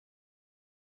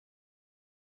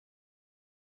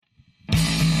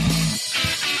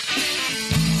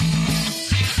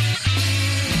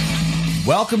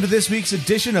Welcome to this week's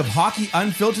edition of Hockey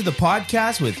Unfiltered, the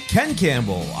podcast with Ken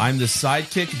Campbell. I'm the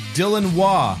sidekick, Dylan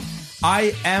Waugh.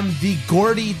 I am the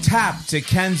Gordy Tap to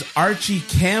Ken's Archie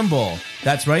Campbell.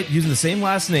 That's right, using the same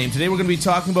last name. Today we're going to be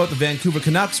talking about the Vancouver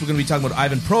Canucks. We're going to be talking about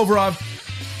Ivan Provorov.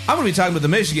 I'm going to be talking about the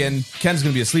Michigan. Ken's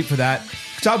going to be asleep for that.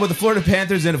 Talk about the Florida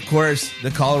Panthers and, of course,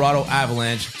 the Colorado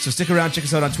Avalanche. So stick around. Check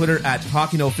us out on Twitter at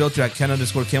HockeyNoFilter, at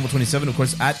Ken_Campbell27, of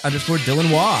course, at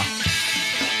 _Dylan Waugh.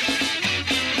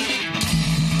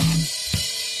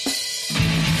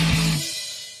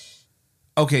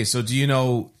 Okay, so do you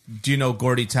know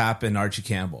Gordy Tap and Archie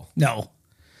Campbell? No.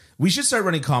 We should start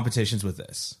running competitions with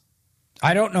this.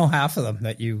 I don't know half of them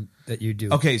that you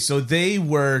do. Okay, so they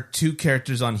were two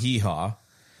characters on Hee Haw,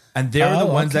 and they were the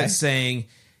ones that sang,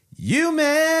 "You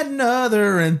met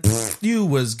another and you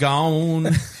was gone."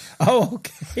 Oh,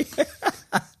 okay.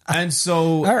 And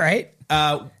so, all right.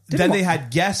 Then they had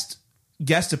guest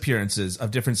appearances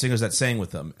of different singers that sang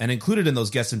with them, and included in those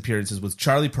guest appearances was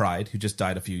Charlie Pride, who just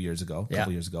died a couple years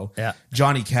ago,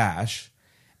 Johnny Cash,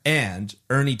 and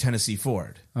Ernie Tennessee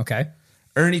Ford. Okay.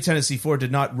 Ernie Tennessee Ford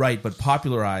did not write, but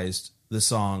popularized the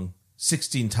song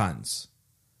 16 Tons,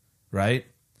 right?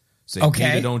 Say,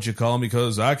 Peter, don't you call me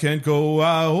because I can't go.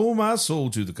 I owe my soul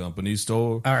to the company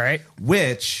store. All right.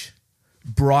 Which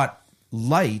brought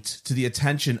light to the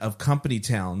attention of company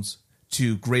towns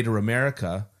to greater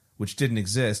America, which didn't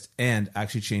exist, and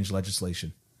actually changed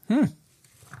legislation.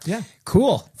 Yeah.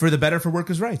 Cool. For the better for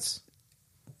workers' rights.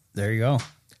 There you go.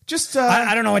 Just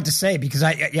I don't know what to say because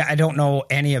I don't know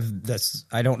any of this.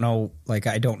 I don't know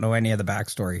any of the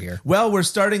backstory here. Well, we're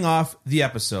starting off the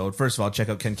episode. First of all, check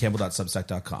out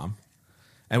kencampbell.substack.com.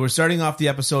 And we're starting off the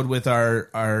episode with our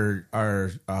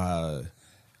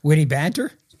witty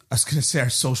banter? I was going to say our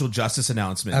social justice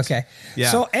announcement. Okay. Yeah.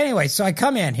 So anyway, I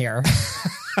come in here.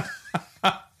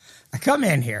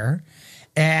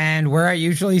 And where I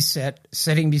usually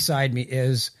sitting beside me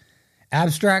is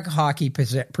Abstract Hockey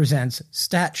presents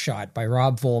Stat Shot by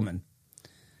Rob Volman.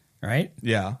 Right?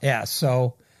 Yeah. Yeah.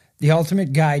 So the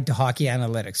ultimate guide to hockey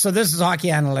analytics. So this is hockey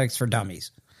analytics for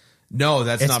dummies. No,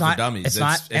 that's not for dummies.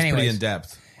 It's pretty in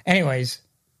depth. Anyways,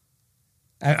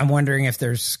 I'm wondering if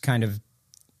there's kind of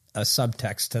a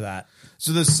subtext to that.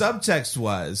 So the subtext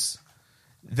was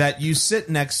that you sit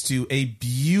next to a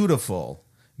beautiful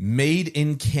made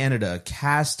in Canada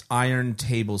cast iron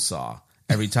table saw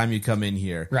every time you come in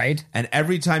here. Right. And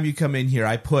every time you come in here,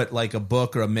 I put like a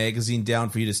book or a magazine down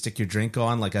for you to stick your drink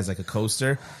on, like as like a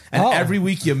coaster. And every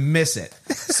week you miss it.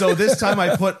 So this time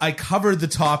I covered the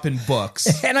top in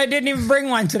books. And I didn't even bring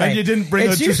one today. And you didn't bring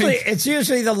a drink. It's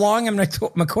usually the Long and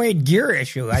McQuaid gear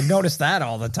issue. I noticed that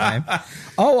all the time.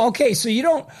 Oh, okay. So you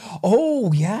don't.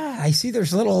 Oh, yeah. I see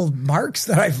there's little marks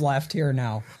that I've left here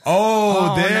now.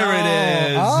 Oh, there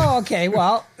it is. Oh, okay.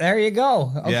 Well, there you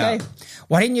go. Okay. Yeah.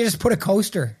 Why didn't you just put a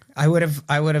coaster? I would have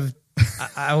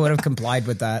complied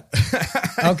with that.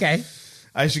 Okay.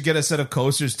 I should get a set of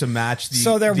coasters to match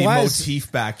the motif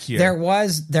back here.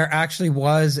 There actually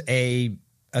was a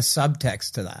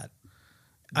subtext to that.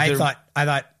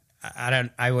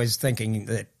 I was thinking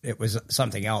that it was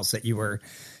something else, that you were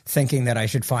thinking that I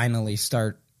should finally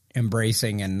start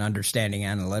embracing and understanding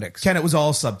analytics. Ken, it was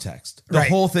all subtext. The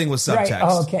whole thing was subtext. Right.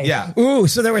 Oh, okay. Yeah. Ooh,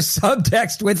 so there was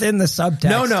subtext within the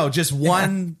subtext. No, just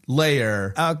one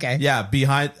layer. Okay. Yeah,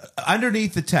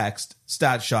 underneath the text,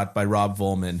 Stat Shot by Rob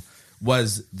Volman,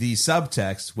 was the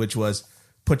subtext, which was,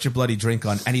 put your bloody drink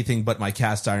on anything but my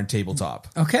cast iron tabletop.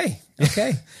 Okay.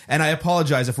 And I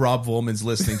apologize if Rob Volman's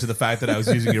listening to the fact that I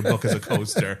was using your book as a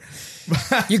coaster.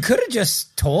 You could have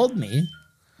just told me.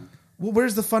 Well,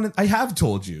 where's the fun? I have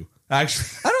told you, actually.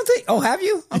 I don't think. Oh, have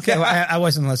you? Okay, well, I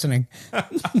wasn't listening.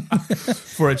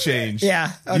 For a change.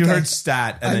 Yeah. Okay. You heard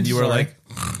stat, and then you were like,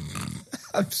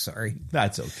 I'm sorry.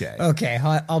 That's okay. Okay,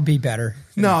 I'll be better.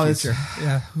 No, it's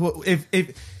yeah. Well,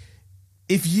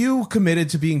 if you committed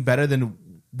to being better, then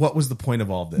what was the point of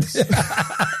all this?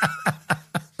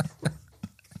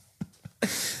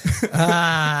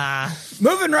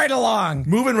 Moving right along.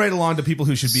 Moving right along to people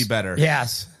who should be better.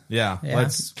 Yes. Yeah.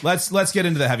 Let's get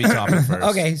into the heavy topic first.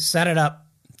 Okay, set it up.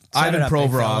 Ivan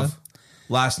Provorov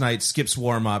last night skips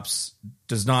warm-ups,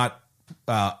 does not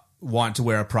want to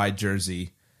wear a Pride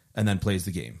jersey, and then plays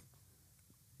the game.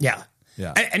 Yeah.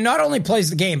 Yeah. And not only plays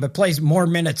the game, but plays more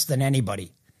minutes than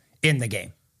anybody in the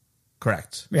game.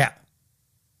 Correct. Yeah.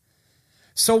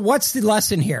 So what's the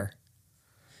lesson here?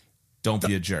 Don't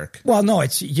be a jerk. Well, no,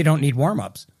 you don't need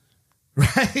warm-ups.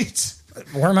 Right.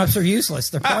 Warm-ups are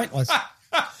useless. They're pointless.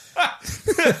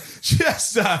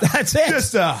 That's it.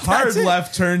 Just a hard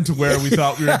left turn to where we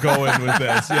thought we were going with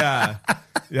this. Yeah.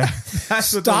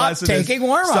 That's what the lesson is. Stop taking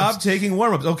warm-ups. Stop taking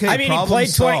warm-ups. Okay, I mean,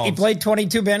 he played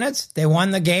 22 minutes. They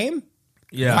won the game.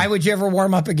 Yeah. Why would you ever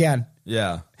warm up again?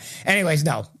 Yeah. Anyways,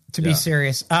 no, to be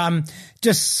serious.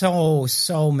 Just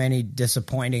so many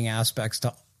disappointing aspects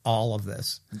to all of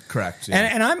this. Correct. Yeah.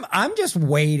 And I'm just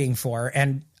waiting for,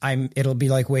 and it'll be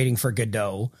like waiting for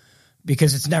Godot,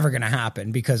 because it's never going to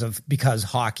happen because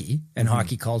hockey and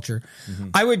hockey culture.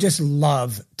 I would just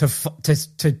love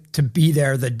to be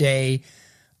there the day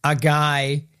a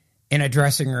guy in a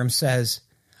dressing room says,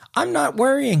 I'm not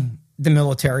wearing the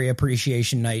military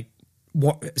appreciation night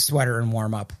sweater and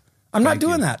warm up. I'm not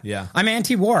doing that. Yeah. I'm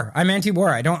anti-war. I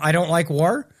don't like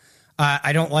war.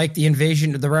 I don't like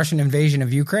the Russian invasion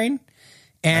of Ukraine.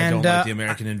 And I don't like the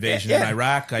American invasion in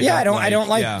Iraq. And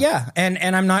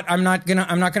I'm not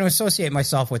gonna associate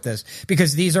myself with this,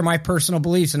 because these are my personal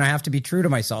beliefs and I have to be true to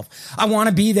myself. I want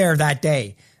to be there that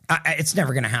day. It's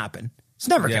never going to happen. It's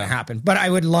never going to happen. But I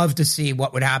would love to see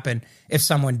what would happen if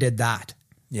someone did that.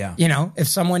 Yeah. If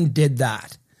someone did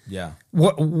that. Yeah.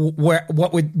 Where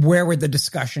would the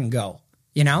discussion go?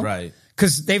 Right.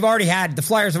 Because the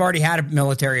Flyers have already had a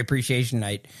military appreciation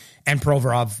night, and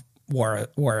Provorov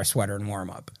wore a sweater and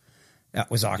warm up. That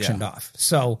was auctioned off.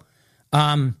 So,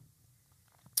 to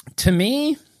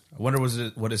me, I wonder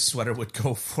what his sweater would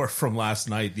go for from last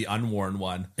night, the unworn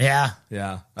one. Yeah.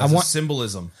 Yeah. That's a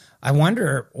symbolism. I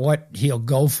wonder what he'll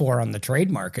go for on the trade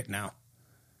market now.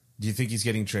 Do you think he's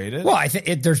getting traded? Well, I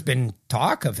think there's been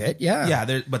talk of it. Yeah.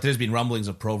 Yeah. But there's been rumblings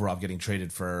of Provorov getting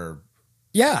traded for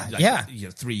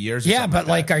 3 years. Yeah. But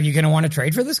are you going to want to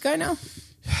trade for this guy now?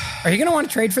 Are you going to want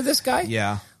to trade for this guy?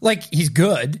 Yeah. He's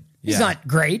good. He's not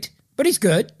great, but he's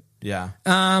good. Yeah.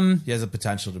 He has the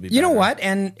potential to be better. You know what?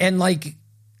 And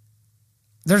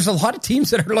there's a lot of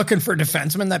teams that are looking for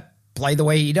defensemen that play the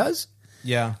way he does.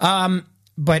 Yeah.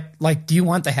 But do you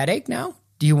want the headache now?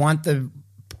 Do you want the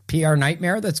PR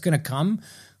nightmare that's going to come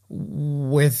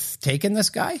with taking this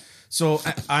guy? So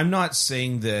I'm not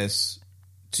saying this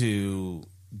to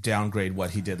downgrade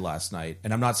what he did last night,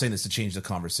 and I'm not saying this to change the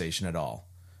conversation at all,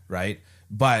 right?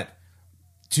 But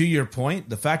to your point,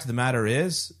 the fact of the matter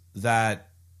is that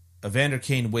Evander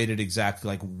Kane waited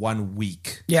exactly 1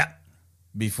 week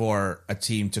before a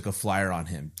team took a flyer on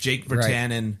him. Jake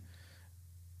Virtanen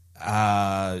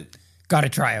got a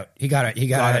tryout. He got a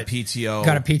PTO.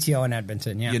 Got a PTO in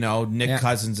Edmonton. Yeah. Nick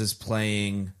Cousins is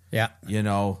playing. Yeah.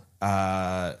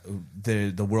 The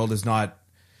world is not.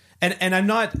 And I'm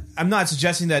not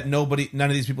suggesting that none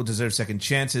of these people deserve second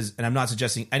chances, and I'm not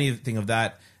suggesting anything of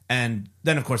that. And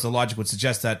then, of course, the logic would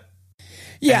suggest that.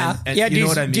 Yeah, and you know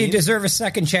what I mean? Do you deserve a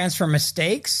second chance for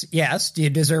mistakes? Yes. Do you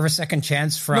deserve a second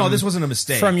chance from? No, this wasn't a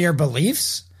mistake. From your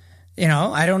beliefs?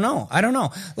 I don't know.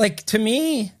 To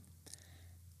me,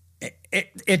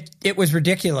 it was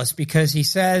ridiculous, because he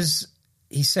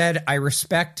said, I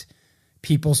respect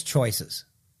people's choices.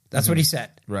 That's what he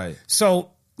said. Right.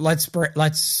 So let's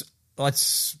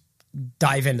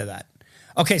dive into that.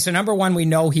 Okay, so number one, we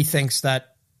know he thinks that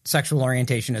sexual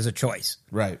orientation is a choice.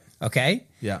 Right. Okay?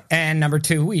 Yeah. And number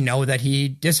two, we know that he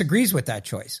disagrees with that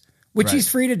choice, which he's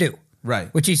free to do.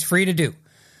 Right. Which he's free to do.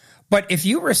 But if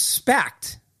you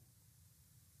respect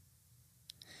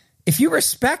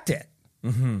it,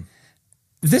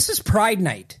 this is Pride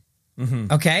Night.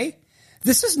 Okay?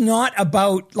 This is not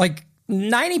about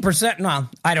 90%. Well,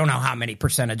 I don't know how many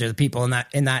percentage of the people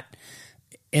in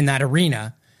that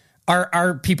arena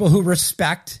are people who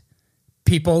respect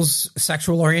people's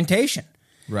sexual orientation.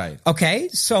 Right. Okay?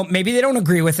 So maybe they don't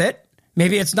agree with it.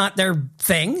 Maybe it's not their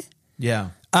thing. Yeah.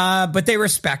 But they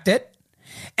respect it.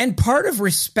 And part of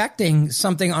respecting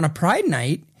something on a Pride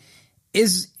Night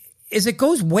is it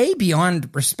goes way beyond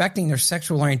respecting their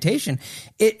sexual orientation.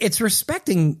 It's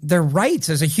respecting their rights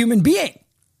as a human being.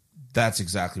 That's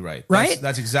exactly right. Right?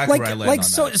 That's exactly where I land on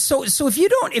that. So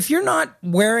if you're not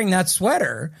wearing that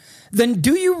sweater, then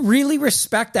do you really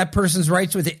respect that person's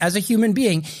rights as a human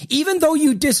being, even though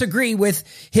you disagree with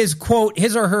his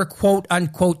or her quote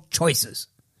unquote choices?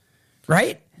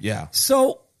 Right? Yeah.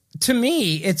 So to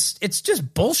me, it's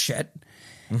just bullshit.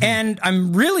 And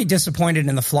I'm really disappointed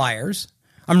in the Flyers.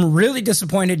 I'm really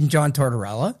disappointed in John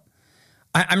Tortorella.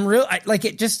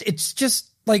 It's just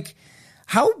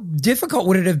how difficult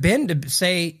would it have been to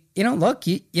say, look,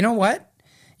 you know what?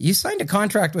 You signed a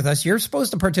contract with us. You're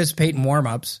supposed to participate in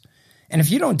warm-ups. And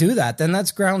if you don't do that, then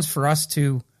that's grounds for us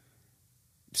to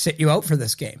sit you out for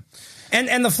this game.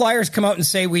 And the Flyers come out and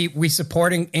say, we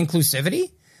support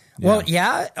inclusivity. Yeah. Well,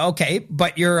 yeah, okay.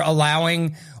 But you're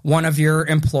allowing one of your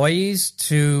employees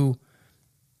to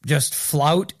just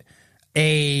flout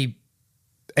an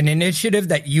initiative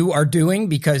that you are doing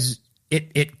because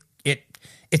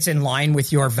it's in line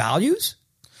with your values?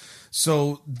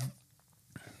 So,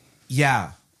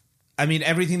 yeah. I mean,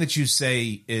 everything that you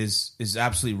say is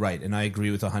absolutely right, and I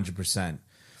agree with 100%.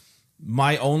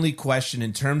 My only question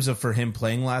in terms of for him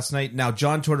playing last night, now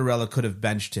John Tortorella could have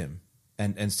benched him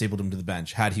and stapled him to the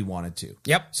bench had he wanted to.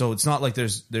 Yep. So it's not like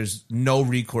there's no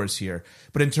recourse here.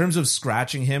 But in terms of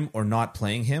scratching him or not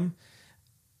playing him,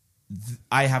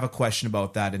 I have a question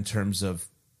about that in terms of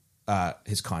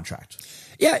his contract.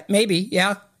 Yeah, maybe.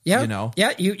 Yeah. Yeah. You know?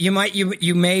 Yeah,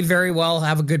 you may very well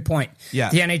have a good point. Yeah.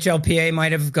 The NHLPA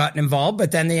might have gotten involved, but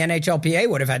then the NHLPA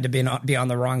would have had to be on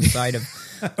the wrong side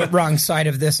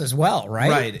of this as well,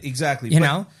 right? Right, exactly. You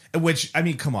know? Which, I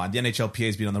mean, come on, the NHLPA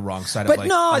has been on the wrong side But of like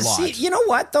no, a lot. See, you know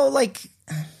what though? Like,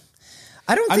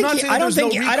 I don't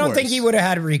think he would have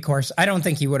had recourse. I don't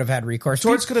think he would have had recourse.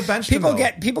 Torts could have benched him.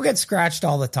 People get scratched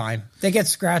all the time. They get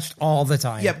scratched all the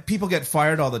time. Yeah, people get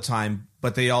fired all the time,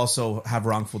 but they also have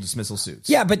wrongful dismissal suits.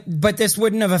 Yeah, but this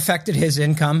wouldn't have affected his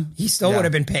income. He still would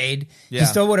have been paid. Yeah. He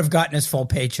still would have gotten his full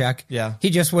paycheck. Yeah. He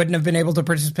just wouldn't have been able to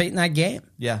participate in that game.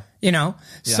 Yeah. You know?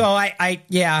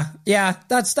 Yeah. So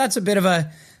that's a bit of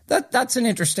that's an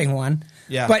interesting one.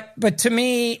 Yeah. But to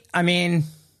me, I mean,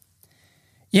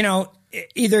 you know,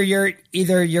 either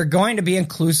you're going to be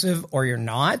inclusive or you're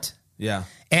not. Yeah.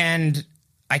 And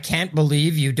I can't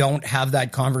believe you don't have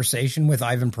that conversation with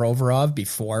Ivan Provorov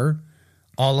before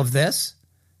all of this.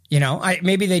 You know,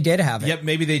 maybe they did have it. Yep,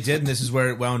 maybe they did, and this is where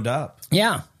it wound up.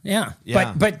 Yeah.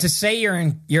 But to say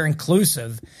you're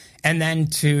inclusive and then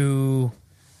to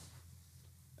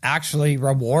actually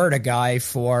reward a guy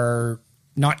for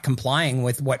not complying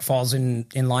with what falls in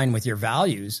line with your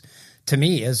values, to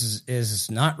me is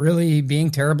not really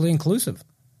being terribly inclusive.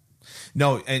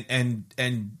 No,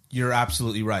 and you're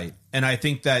absolutely right. And I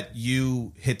think that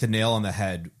you hit the nail on the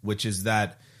head, which is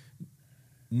that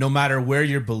no matter where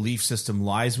your belief system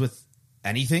lies with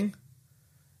anything,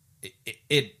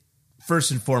 it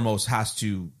first and foremost has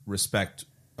to respect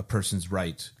a person's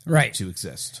right to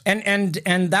exist. And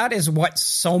that is what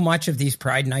so much of these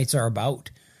Pride Nights are about.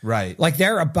 Right. Like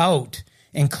they're about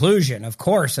inclusion, of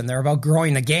course, and they're about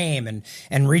growing the game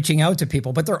and reaching out to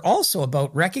people, but they're also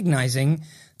about recognizing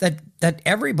that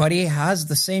everybody has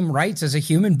the same rights as a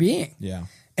human being. Yeah.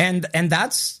 And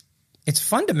it's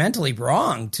fundamentally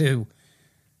wrong to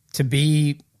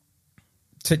take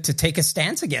a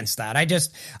stance against that. I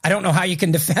don't know how you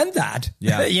can defend that.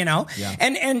 Yeah. You know? Yeah.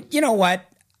 And you know what?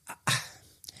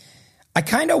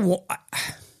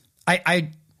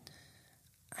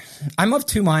 I'm of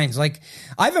two minds. Like,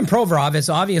 Ivan Provorov is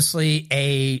obviously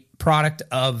a product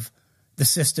of the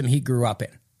system he grew up in,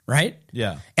 right?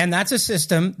 Yeah. And that's a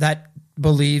system that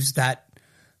believes that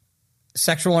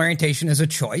sexual orientation is a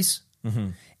choice,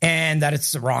 and that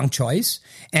it's the wrong choice,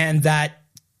 and that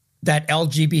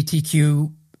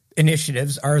LGBTQ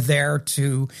initiatives are there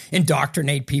to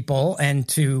indoctrinate people and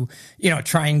to, you know,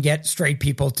 try and get straight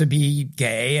people to be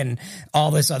gay and all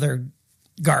this other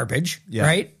garbage,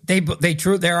 right?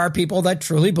 There are people that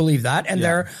truly believe that, and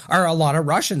there are a lot of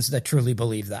Russians that truly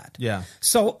believe that. Yeah.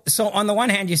 So on the one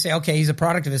hand, you say, okay, he's a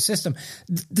product of his system.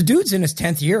 The dude's in his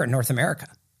 10th year in North America.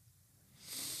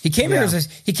 He came here as a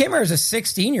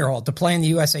 16-year-old to play in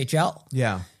the USHL.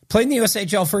 Yeah. Played in the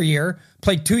USHL for a year,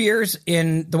 played 2 years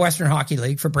in the Western Hockey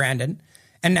League for Brandon,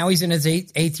 and now he's in his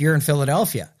eighth year in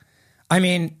Philadelphia. I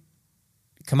mean,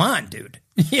 come on, dude.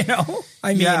 You know?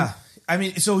 I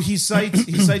mean, so he cites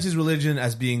his religion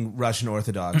as being Russian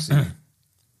Orthodoxy,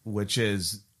 which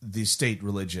is the state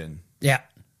religion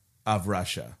of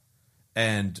Russia,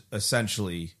 and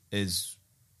essentially is.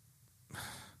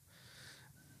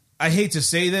 I hate to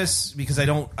say this because I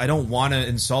don't want to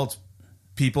insult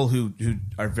people who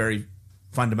are very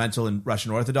fundamental in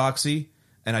Russian Orthodoxy,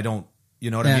 and I don't, you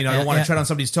know what I mean? I don't want to tread on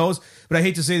somebody's toes, but I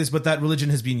hate to say this, but that religion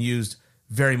has been used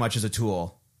very much as a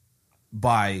tool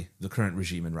by the current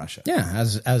regime in Russia. Yeah,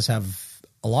 as have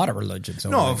a lot of religions.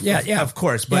 Of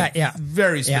course, but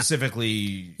very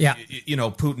specifically, you know,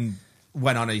 Putin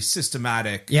went on a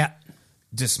systematic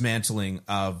dismantling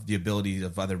of the ability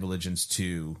of other religions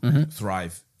to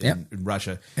thrive in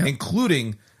Russia,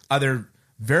 including other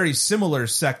very similar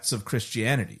sects of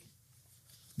Christianity,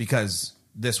 because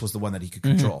this was the one that he could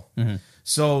control.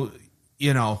 So,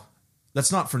 you know,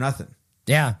 that's not for nothing.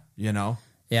 Yeah. You know?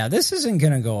 Yeah, this isn't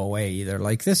going to go away either.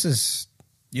 Like, this is...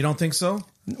 You don't think so?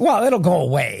 Well, it'll go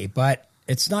away, but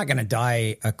it's not going to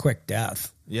die a quick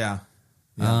death. Yeah.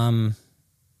 I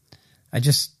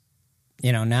just,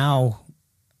 you know, now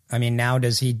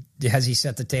has he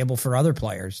set the table for other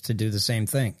players to do the same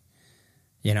thing?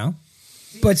 You know?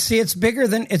 But see, it's bigger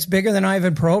than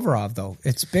Ivan Provorov, though.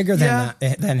 It's bigger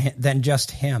than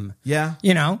just him. Yeah.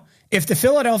 You know, if the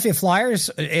Philadelphia Flyers,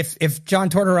 if John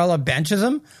Tortorella benches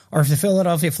him, or if the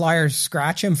Philadelphia Flyers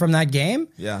scratch him from that game,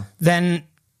 then,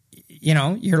 you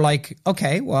know, you're like,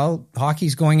 okay, well,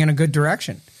 hockey's going in a good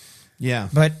direction. Yeah.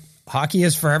 But hockey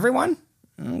is for everyone?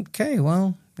 Okay,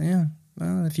 well, yeah.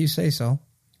 Well, if you say so.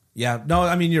 Yeah. No,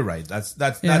 I mean, you're right. That's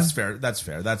fair. That's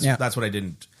fair. That's what I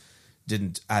didn't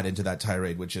add into that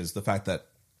tirade, which is the fact that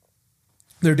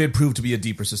there did prove to be a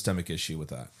deeper systemic issue with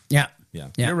that. Yeah. Yeah.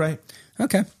 You're right.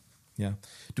 Okay. Yeah.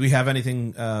 Do we have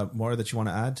anything more that you want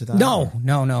to add to that? No.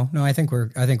 I think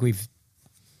we've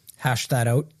hashed that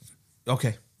out.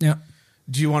 Okay. Yeah.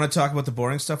 Do you want to talk about the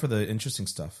boring stuff or the interesting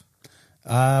stuff?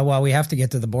 Well, we have to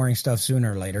get to the boring stuff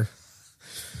sooner or later.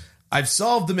 I've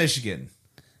solved the Michigan.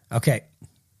 Okay.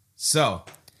 So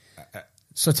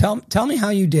tell me how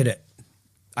you did it.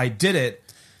 I did it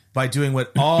by doing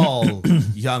what all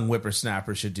young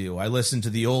whippersnappers should do. I listened to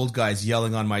the old guys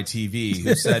yelling on my TV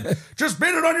who said, just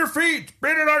beat it on your feet. Beat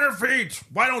it on your feet.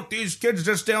 Why don't these kids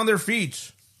just stay on their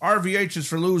feet? RVH is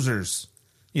for losers.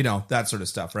 You know, that sort of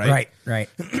stuff, right? Right.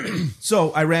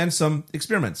 So I ran some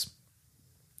experiments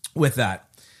with that.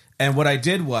 And what I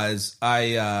did was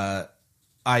I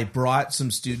brought some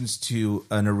students to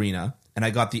an arena, and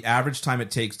I got the average time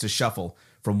it takes to shuffle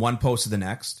from one post to the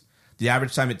next, the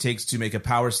average time it takes to make a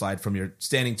power slide from your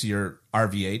standing to your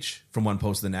RVH from one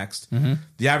post to the next,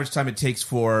 the average time it takes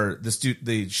for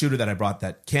the shooter that I brought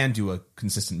that can do a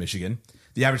consistent Michigan,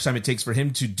 the average time it takes for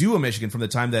him to do a Michigan from the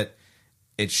time that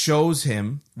it shows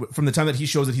him, from the time that he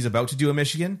shows that he's about to do a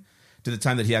Michigan to the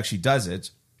time that he actually does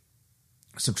it.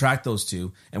 Subtract those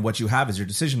two, and what you have is your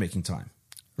decision-making time.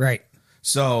 Right.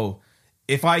 So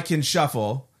if I can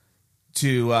shuffle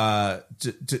to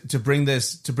bring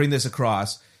this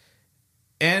across,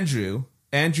 Andrew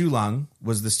Lung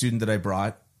was the student that I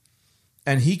brought,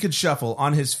 and he could shuffle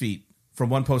on his feet from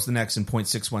one post to the next in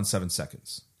 0.617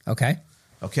 seconds. Okay.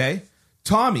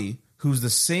 Tommy, who's the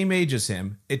same age as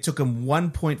him, it took him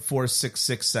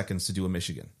 1.466 seconds to do a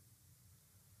Michigan.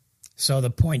 So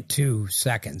the 0.2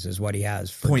 seconds is what he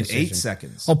has for 0.8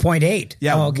 seconds. Oh, 0.8.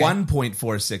 Yeah, okay.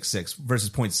 1.466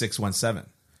 versus 0.617.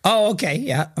 Oh, okay.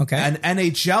 Yeah, okay. An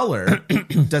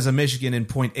NHLer does a Michigan in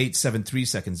 0.873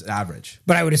 seconds average.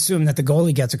 But I would assume that the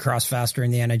goalie gets across faster in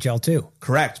the NHL too.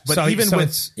 Correct. But even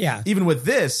with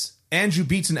this, Andrew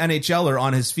beats an NHLer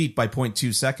on his feet by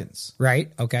 0.2 seconds.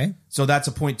 Right. Okay. So that's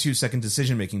a 0.2 second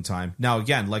decision making time. Now,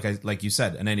 again, like you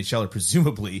said, an NHLer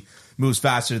presumably moves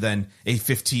faster than a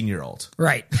 15-year-old.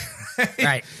 Right.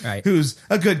 Right. Who's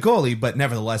a good goalie, but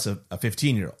nevertheless a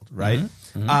 15-year-old. Right.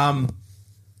 Mm-hmm.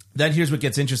 Then here's what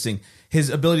gets interesting. His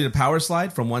ability to power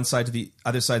slide from one side to the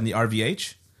other side in the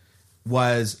RVH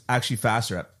was actually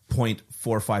faster at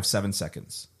 0.457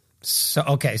 seconds.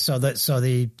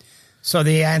 So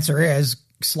the answer is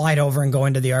slide over and go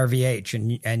into the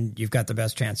RVH, and you've got the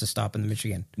best chance of stopping the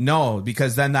Michigan. No,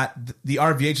 because then the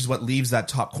RVH is what leaves that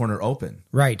top corner open.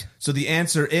 Right. So the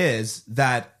answer is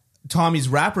that Tommy's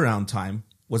wraparound time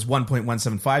was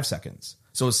 1.175 seconds.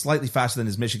 So it's slightly faster than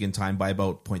his Michigan time by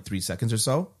about 0.3 seconds or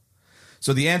so.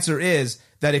 So the answer is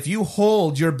that if you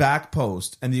hold your back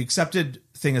post, and the accepted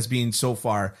thing has been so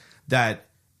far that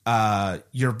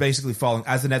you're basically falling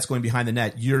as the net's going behind the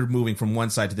net, you're moving from one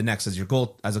side to the next as a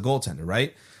goaltender,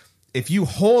 right? If you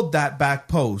hold that back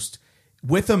post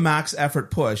with a max effort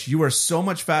push, you are so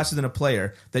much faster than a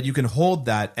player that you can hold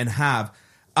that and have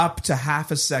up to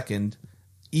half a second,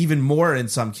 even more in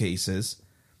some cases,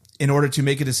 in order to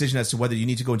make a decision as to whether you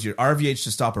need to go into your RVH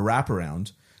to stop a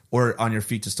wraparound or on your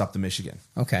feet to stop the Michigan.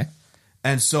 Okay.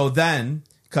 And so then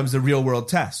comes the real world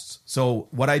test. So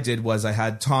what I did was I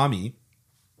had Tommy,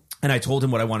 and I told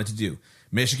him what I wanted to do.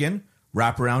 Michigan,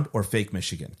 wraparound, or fake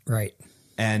Michigan. Right.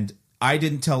 And I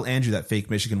didn't tell Andrew that fake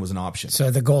Michigan was an option.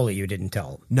 So the goalie you didn't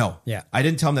tell. No. Yeah. I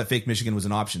didn't tell him that fake Michigan was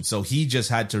an option. So he just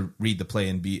had to read the play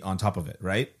and be on top of it,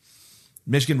 right?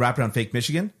 Michigan, wraparound, fake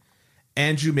Michigan.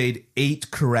 Andrew made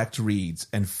 8 correct reads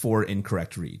and 4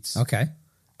 incorrect reads. Okay.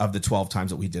 Of the 12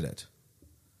 times that we did it.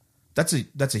 That's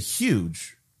a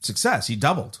huge success. He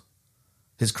doubled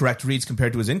his correct reads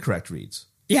compared to his incorrect reads.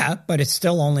 Yeah, but it's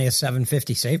still only a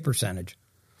 750 save percentage.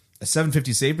 A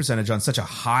 750 save percentage on such a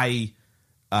high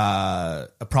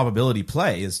a probability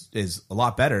play is a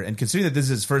lot better. And considering that this is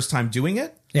his first time doing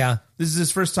it, this is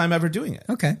his first time ever doing it.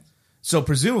 Okay. So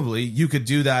presumably you could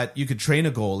do that. You could train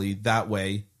a goalie that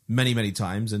way many, many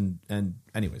times. And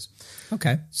anyways.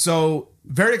 Okay. So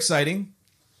very exciting.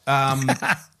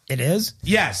 It is?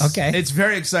 Yes. Okay. It's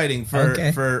very exciting for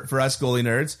us goalie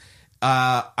nerds.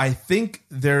 I think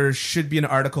there should be an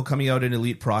article coming out in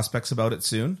Elite Prospects about it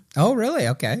soon. Oh, really?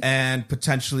 Okay. And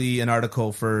potentially an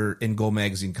article in Go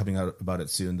Magazine coming out about it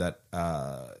soon that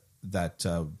I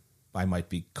might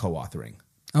be co-authoring.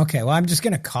 Okay, well, I'm just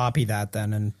going to copy that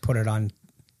then and put it on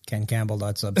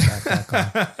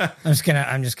kencampbell.substack.com.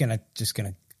 I'm just gonna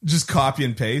just copy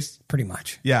and paste. Pretty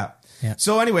much. Yeah.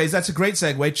 So anyways, that's a great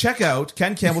segue. Check out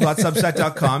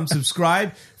kencampbell.substack.com.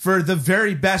 Subscribe for the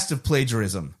very best of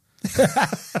plagiarism.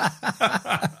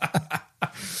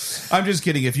 I'm just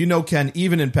kidding. If you know Ken,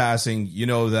 even in passing, you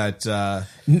know that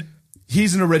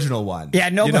he's an original one. Yeah,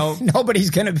 nobody's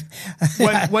going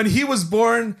to... When he was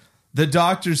born, the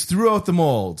doctors threw out the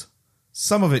mold.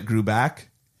 Some of it grew back.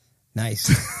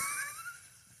 Nice.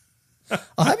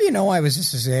 I'll have you know I was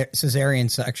a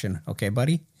cesarean section, okay,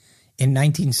 buddy? In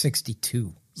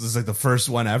 1962. This is like the first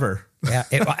one ever. Yeah,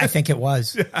 I think it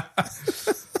was. Yeah.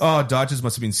 Oh, doctors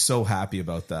must have been so happy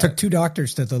about that. Took 2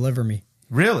 doctors to deliver me.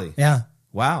 Really? Yeah.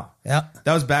 Wow. Yeah.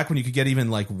 That was back when you could get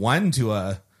even like one to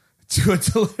a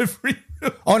delivery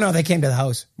room. Oh, no, they came to the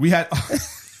house. We had...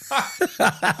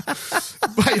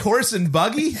 by horse and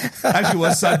buggy? Actually, it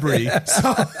was Sudbury.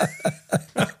 So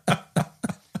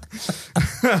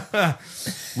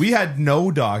we had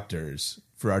no doctors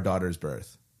for our daughter's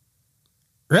birth.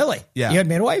 Really? Yeah. You had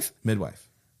midwife? Midwife.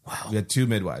 Wow. We had 2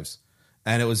 midwives.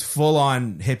 And it was full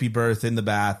on hippie birth in the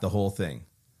bath, the whole thing.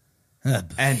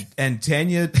 And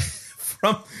Tanya,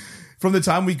 from the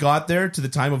time we got there to the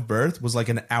time of birth was like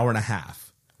an hour and a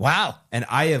half. Wow. And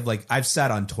I've sat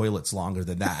on toilets longer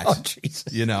than that. Oh,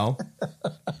 Jesus. You know?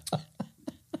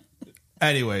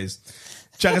 Anyways,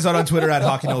 check us out on Twitter at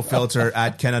Hockey No Filter,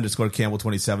 at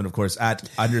Ken_Campbell27, of course, at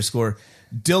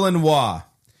 _Dylan Waugh.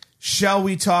 Shall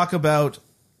we talk about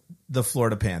the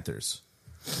Florida Panthers?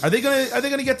 Are they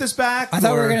gonna get this back? I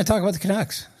thought we were going to talk about the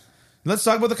Canucks. Let's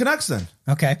talk about the Canucks then.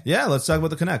 Okay. Yeah, let's talk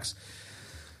about the Canucks.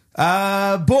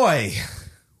 Boy,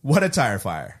 what a tire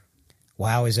fire.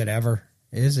 Wow, is it ever?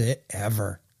 Is it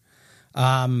ever?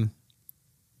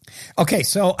 Okay,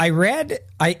 so I read,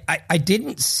 I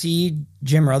didn't see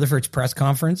Jim Rutherford's press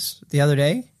conference the other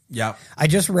day. Yeah. I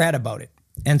just read about it.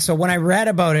 And so when I read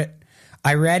about it,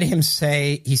 I read him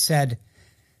say, he said,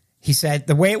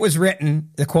 the way it was written,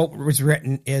 the quote was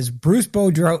written is, Bruce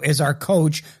Boudreau is our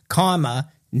coach,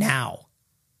 comma, now.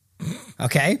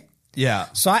 Okay? Yeah.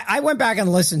 So I went back and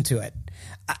listened to it.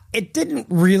 It didn't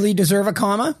really deserve a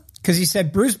comma because he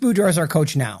said, Bruce Boudreau is our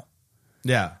coach now.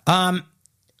 Yeah.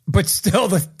 But still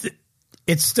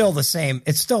it's still the same.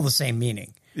 It's still the same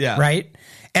meaning. Yeah. Right.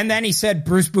 And then he said,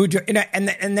 Bruce Boudreau,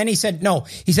 and then he said, no,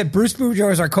 he said, Bruce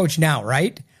Boudreau is our coach now.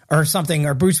 Right. Or something,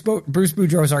 or Bruce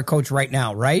Boudreau is our coach right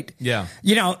now, right? Yeah.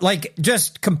 You know, like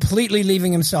just completely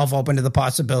leaving himself open to the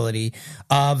possibility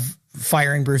of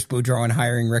firing Bruce Boudreau and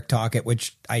hiring Rick Tocchet,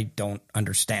 which I don't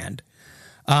understand.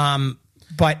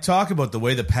 But talk about the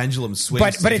way the pendulum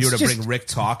swings but if you were to just, bring Rick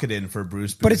Tocchet in for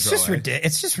Bruce Boudreau. But it's just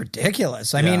it's just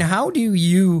ridiculous. I mean, how do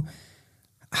you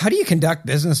conduct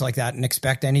business like that and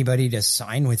expect anybody to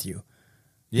sign with you?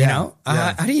 Yeah. You know?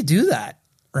 Yeah. How do you do that?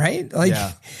 Right? Like,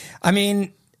 I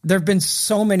mean, there have been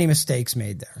so many mistakes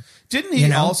made there. Didn't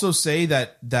he also say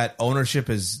that ownership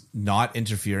is not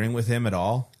interfering with him at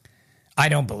all? I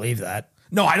don't believe that.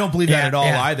 No, I don't believe that at all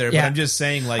either. But I'm just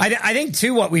saying, like, I think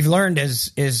too, what we've learned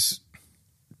is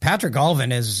Patrick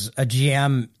Alvin is a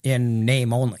GM in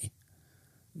name only.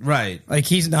 Right. Like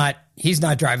he's not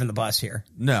driving the bus here.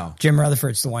 No. Jim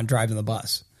Rutherford's the one driving the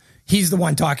bus. He's the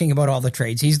one talking about all the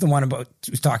trades. He's the one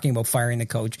who's talking about firing the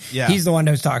coach. Yeah. He's the one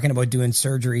who's talking about doing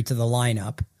surgery to the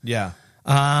lineup. Yeah.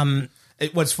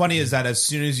 What's funny is that as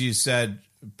soon as you said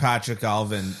Patrick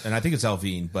Alvin, and I think it's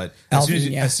Alvin, but as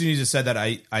soon as you said that,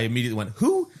 I immediately went,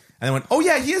 who? And I went, oh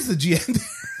yeah, he is the GM.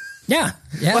 Yeah.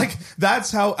 Yeah. Like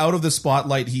that's how out of the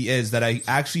spotlight he is that I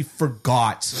actually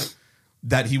forgot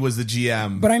that he was the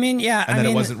GM. But I mean, yeah. And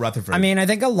it wasn't Rutherford. I mean, I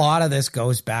think a lot of this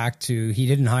goes back to he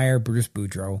didn't hire Bruce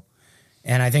Boudreau.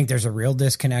 And I think there's a real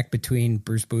disconnect between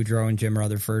Bruce Boudreau and Jim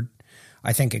Rutherford.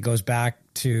 I think it goes back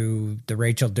to the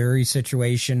Rachel Dury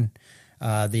situation, the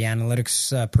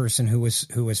analytics person who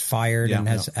was fired and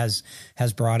has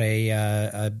brought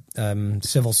a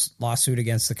civil lawsuit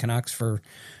against the Canucks for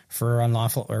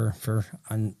unlawful or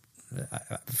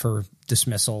for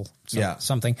dismissal,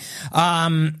 something.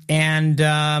 I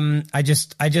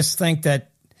just think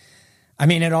that, I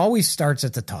mean, it always starts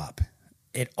at the top.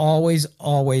 It always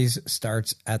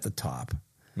starts at the top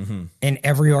in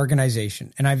every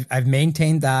organization. And I've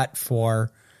maintained that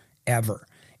forever.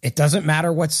 It doesn't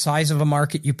matter what size of a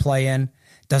market you play in.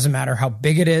 Doesn't matter how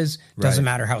big it is. Doesn't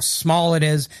Right. matter how small it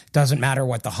is. Doesn't matter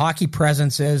what the hockey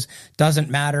presence is. Doesn't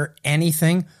matter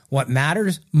anything. What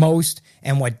matters most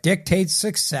and what dictates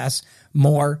success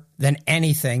more than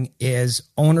anything is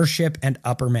ownership and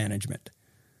upper management.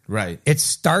 Right. It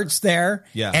starts there.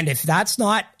 Yeah. And if that's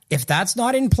not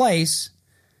in place,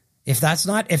 if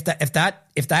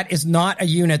that is not a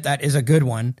unit that is a good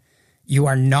one, you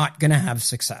are not going to have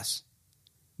success.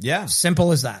 Yeah.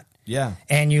 Simple as that. Yeah.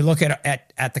 And you look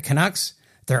at the Canucks,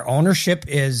 their ownership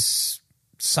is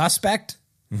suspect.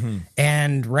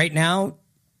 And right now,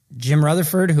 Jim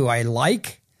Rutherford, who I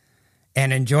like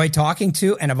and enjoy talking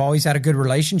to and have always had a good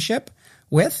relationship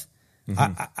with,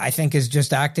 I think is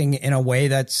just acting in a way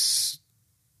that's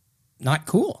not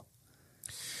cool.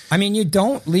 I mean, you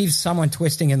don't leave someone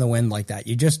twisting in the wind like that.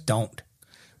 You just don't.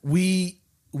 We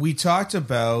talked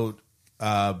about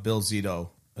Bill Zito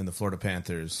and the Florida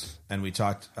Panthers, and we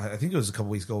talked, I think it was a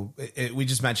couple weeks ago, we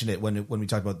just mentioned it when we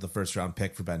talked about the first round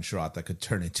pick for Ben Sherratt that could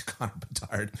turn into Connor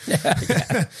Bedard.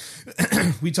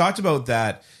 We talked about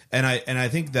that, and I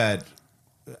think that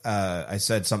I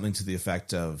said something to the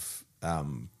effect of,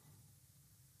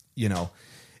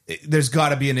 there's got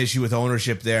to be an issue with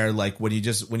ownership there. Like when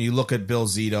you look at Bill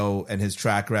Zito and his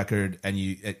track record, and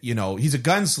he's a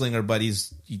gunslinger, but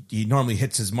he normally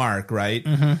hits his mark, right?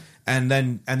 And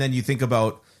then you think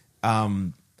about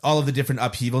all of the different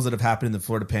upheavals that have happened in the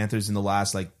Florida Panthers in the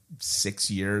last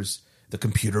 6 years. The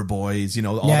computer boys,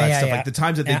 all that stuff. Like the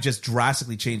times that they've just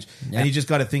drastically changed, and you just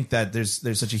got to think that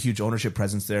there's such a huge ownership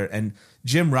presence there. And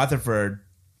Jim Rutherford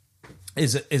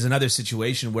is another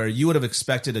situation where you would have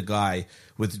expected a guy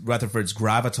with Rutherford's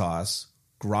gravitas,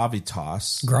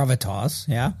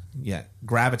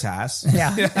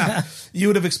 you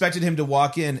would have expected him to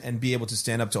walk in and be able to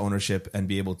stand up to ownership and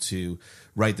be able to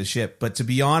right the ship. But to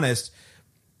be honest,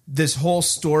 this whole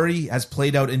story has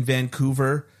played out in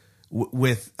Vancouver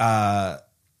with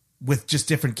just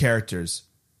different characters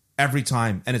every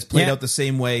time, and it's played out the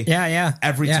same way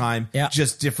every time,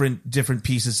 just different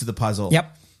pieces to the puzzle.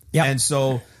 Yep. And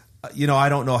so, I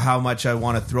don't know how much I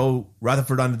want to throw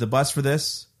Rutherford under the bus for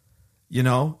this, in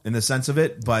the sense of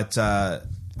it, but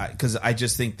because I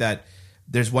just think that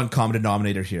there's one common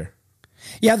denominator here.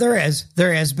 Yeah, there is,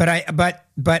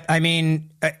 but I mean,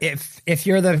 if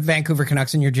you're the Vancouver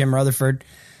Canucks and you're Jim Rutherford,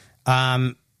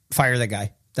 fire the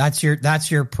guy. That's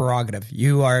your prerogative.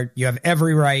 You have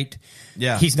every right.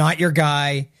 Yeah. He's not your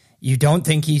guy. You don't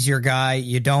think he's your guy.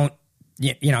 You don't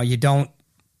think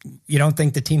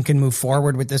the team can move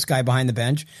forward with this guy behind the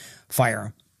bench. Fire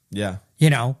him. Yeah.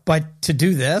 But to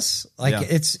do this,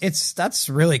 that's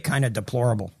really kind of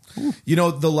deplorable.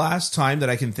 The last time that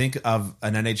I can think of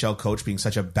an NHL coach being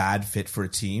such a bad fit for a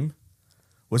team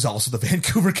was also the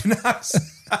Vancouver Canucks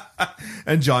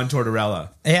and John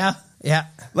Tortorella. Yeah.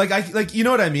 You know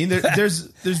what I mean? There's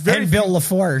very and Bill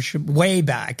LaForge way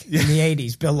back in the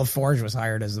 80s. Bill LaForge was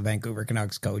hired as the Vancouver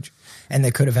Canucks coach, and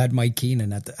they could have had Mike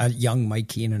Keenan young Mike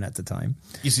Keenan at the time.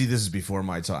 You see, this is before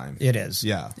my time. It is.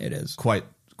 Yeah, it is quite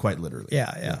literally.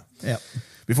 Yeah.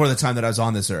 Before the time that I was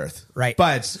on this earth, right?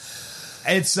 But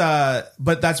it's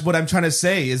but that's what I'm trying to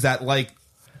say is that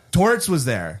Torts was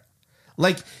there.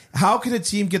 How can a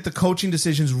team get the coaching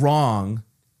decisions wrong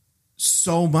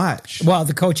so much? Well,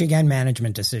 the coaching and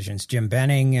management decisions, Jim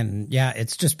Benning, and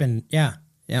it's just been yeah.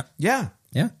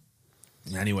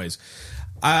 Anyways,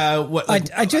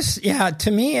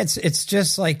 to me, it's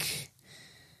just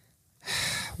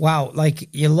wow.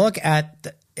 You look at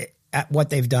what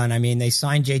they've done. I mean, they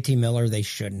signed JT Miller. They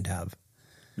shouldn't have.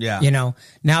 Yeah.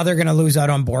 Now they're going to lose out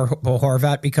on Bo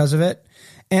Horvat because of it.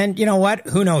 And you know what?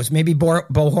 Who knows? Maybe Bo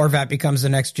Horvat becomes the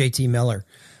next JT Miller.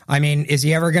 I mean, is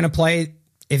he ever going to play?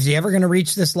 Is he ever going to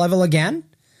reach this level again?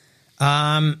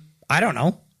 I don't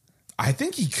know. I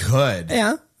think he could.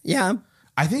 Yeah.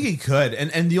 I think he could.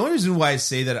 And the only reason why I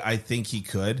say that I think he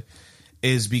could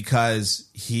is because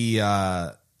he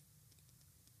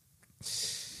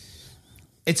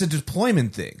it's a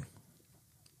deployment thing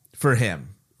for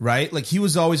him, right? He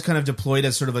was always kind of deployed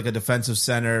as sort of a defensive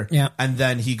center, and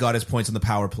then he got his points on the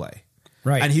power play.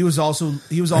 Right. And he was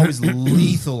always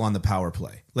lethal on the power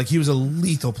play. He was a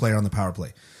lethal player on the power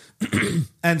play.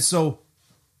 And so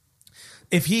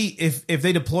if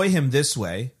they deploy him this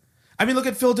way, I mean, look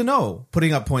at Phil Deneau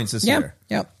putting up points this year.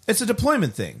 Yep. It's a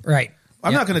deployment thing. Right.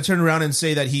 I'm not going to turn around and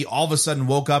say that he all of a sudden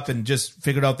woke up and just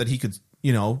figured out that he could,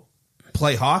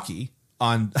 play hockey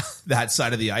on that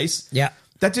side of the ice. Yeah.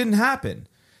 That didn't happen.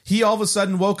 He all of a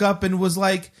sudden woke up and was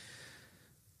like,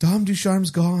 Dom Ducharme's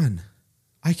gone.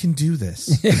 I can do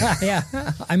this. Yeah.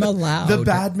 I'm allowed. The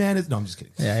bad man is... No, I'm just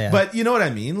kidding. Yeah. But you know what I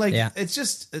mean? It's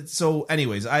just... So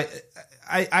anyways, I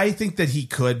I think that he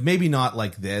could, maybe not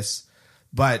like this,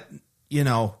 but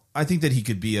I think that he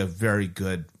could be a very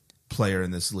good player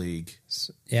in this league.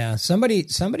 Yeah, somebody,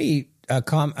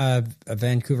 a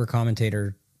Vancouver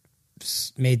commentator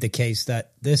made the case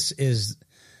that this is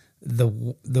the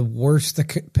worst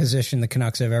position the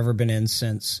Canucks have ever been in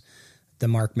since the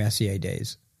Mark Messier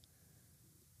days.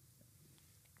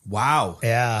 Wow.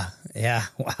 Yeah.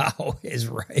 Wow is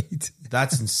right.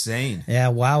 That's insane. Yeah.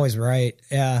 Wow is right.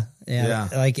 Yeah.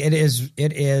 Like it is.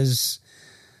 It's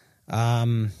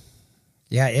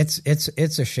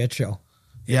a shit show.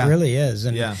 It really is.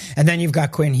 And then you've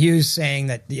got Quinn Hughes saying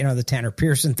that, the Tanner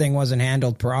Pearson thing wasn't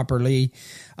handled properly.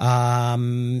 Now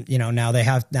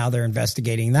they're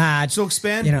investigating that. So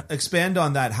expand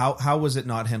on that. How was it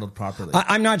not handled properly?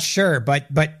 I'm not sure, but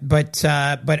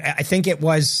I think it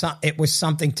was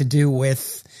something to do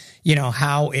with,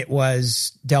 how it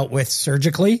was dealt with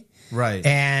surgically. Right.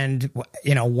 And,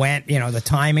 the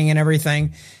timing and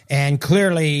everything. And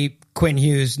clearly Quinn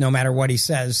Hughes, no matter what he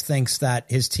says, thinks that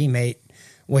his teammate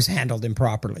was handled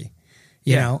improperly,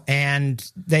 you know,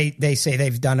 and they say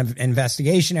they've done an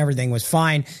investigation. Everything was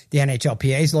fine. The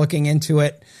NHLPA is looking into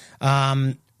it.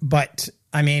 But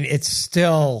I mean, it's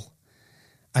still,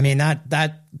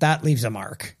 that leaves a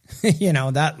mark,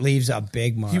 that leaves a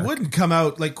big mark. He wouldn't come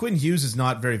out like Quinn Hughes is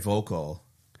not very vocal,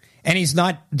 and he's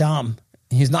not dumb.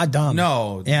 He's not dumb.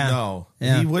 No.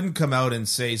 He wouldn't come out and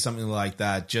say something like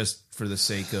that just for the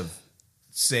sake of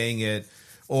saying it,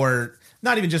 or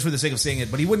not even just for the sake of saying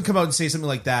it, but he wouldn't come out and say something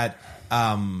like that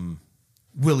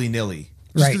willy-nilly.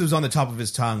 Just because it was on the top of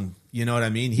his tongue. You know what I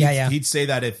mean? He'd say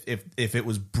that if it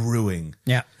was brewing.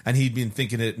 Yeah. And he'd been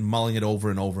thinking it and mulling it over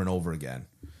and over and over again.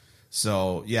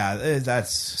 So, yeah,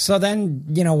 that's... So then,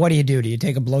 what do? Do you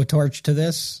take a blowtorch to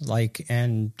this,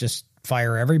 and just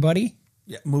fire everybody?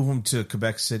 Yeah, move them to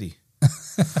Quebec City.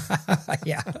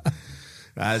 Yeah.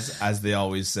 As they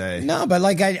always say. No, but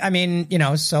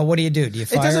so what do? Do you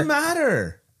fire? It doesn't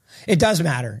matter. It does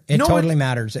matter. It totally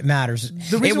matters. It matters.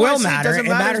 It will matter. It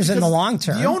matters in the long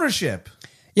term. The ownership.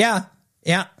 Yeah.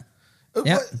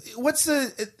 What's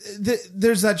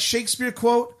there's that Shakespeare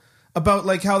quote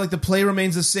about how the play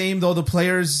remains the same though the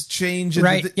players change. And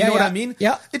right. You know what I mean?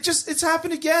 Yeah. It's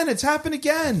happened again. It's happened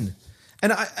again.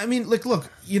 And I mean, look,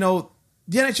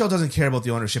 the NHL doesn't care about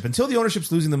the ownership. Until the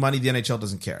ownership's losing the money, the NHL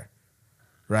doesn't care.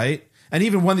 Right? And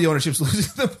even when the ownership's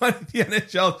losing the money, the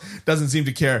NHL doesn't seem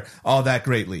to care all that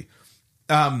greatly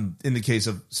in the case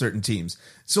of certain teams.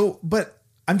 So, but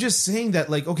I'm just saying that,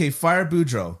 okay, fire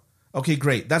Boudreau. Okay,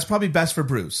 great. That's probably best for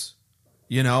Bruce.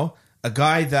 A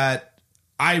guy that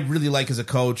I really like as a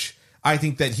coach. I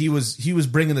think that he was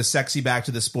bringing the sexy back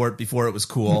to the sport before it was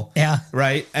cool. Yeah.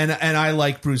 Right? And I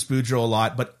like Bruce Boudreau a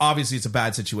lot, but obviously it's a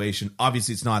bad situation.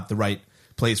 Obviously it's not the right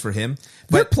place for him.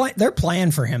 But they're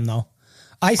playing for him, though.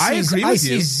 I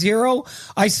see zero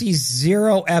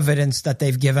evidence that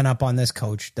they've given up on this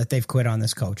coach, that they've quit on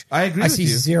this coach. I agree with you. I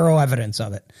see zero evidence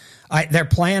of it. They're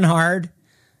playing hard.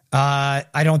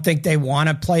 I don't think they want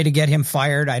to play to get him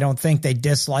fired. I don't think they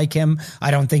dislike him. I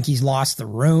don't think he's lost the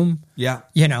room. Yeah.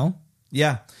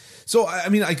 Yeah. So, I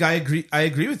mean, I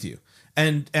agree with you.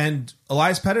 And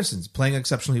Elias Pettersson's playing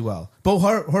exceptionally well. Bo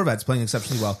Horvat's playing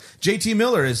exceptionally well. JT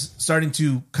Miller is starting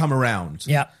to come around.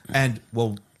 Yeah. And,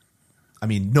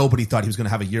 nobody thought he was going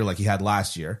to have a year like he had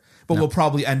last year, but we'll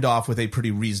probably end off with a pretty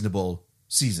reasonable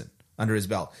season under his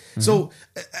belt. Mm-hmm. So,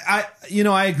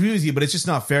 I agree with you, but it's just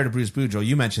not fair to Bruce Boudreau.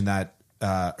 You mentioned that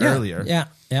earlier. Yeah.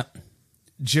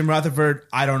 Jim Rutherford,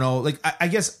 I don't know. I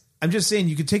guess I'm just saying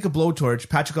you could take a blowtorch,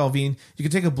 Patrick Alvin, you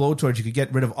could take a blowtorch, you could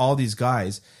get rid of all these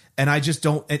guys, and I just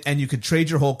don't, and you could trade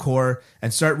your whole core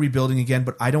and start rebuilding again,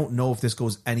 but I don't know if this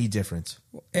goes any different.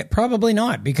 Probably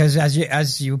not, because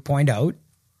as you point out,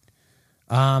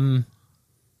 the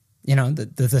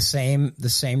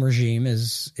same regime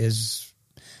is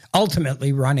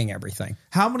ultimately running everything.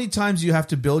 How many times do you have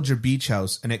to build your beach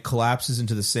house and it collapses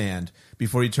into the sand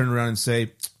before you turn around and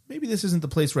say, maybe this isn't the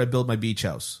place where I build my beach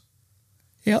house?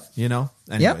 Yep.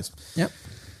 Anyways. Yep.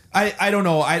 I don't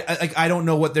know. I don't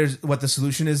know what the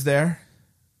solution is there,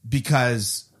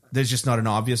 because there's just not an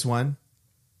obvious one.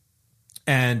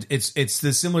 And it's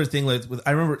the similar thing with do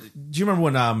you remember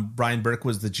when Brian Burke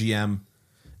was the GM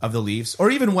of the Leafs,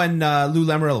 or even when Lou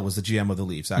Lamoriello was the GM of the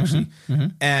Leafs, actually? Mm-hmm.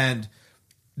 And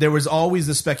there was always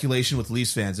the speculation with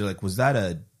Leafs fans. They're like, was that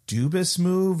a Dubas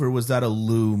move or was that a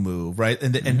Lou move? Right.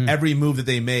 And every move that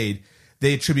they made,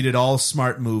 they attributed all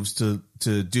smart moves to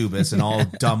Dubas and all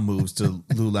dumb moves to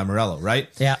Lou Lamoriello. Right.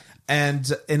 Yeah.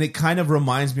 And it kind of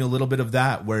reminds me a little bit of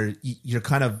that, where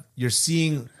you're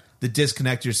seeing the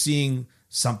disconnect. You're seeing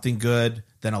something good,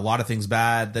 then a lot of things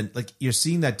bad. Then like you're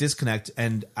seeing that disconnect.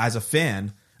 And as a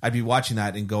fan, I'd be watching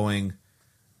that and going,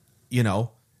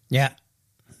 Yeah.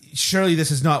 surely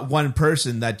this is not one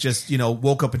person that just,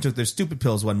 woke up and took their stupid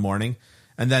pills one morning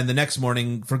and then the next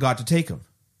morning forgot to take them.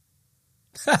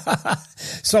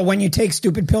 So when you take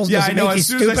stupid pills, does it make you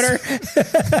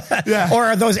stupider? Or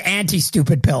are those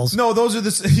anti-stupid pills? No, those are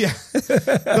those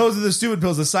are the stupid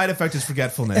pills. The side effect is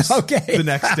forgetfulness. Okay. The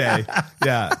next day.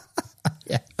 Yeah.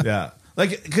 Yeah.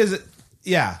 Like, because,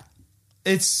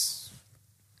 it's,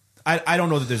 I don't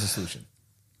know that there's a solution.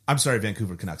 I'm sorry,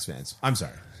 Vancouver Canucks fans. I'm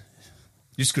sorry.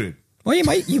 You're screwed. Well, you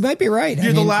might be right.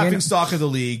 You're the laughing stock of the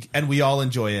league, and we all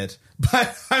enjoy it.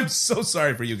 But I'm so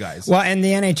sorry for you guys. Well, and the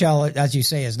NHL, as you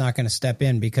say, is not going to step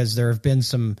in because there have been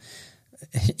some,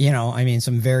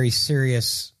 some very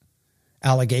serious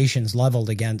allegations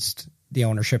leveled against the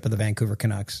ownership of the Vancouver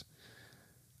Canucks.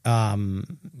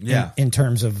 In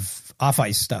terms of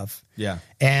off-ice stuff. Yeah.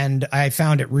 And I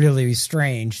found it really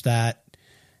strange that,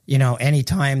 any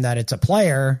time that it's a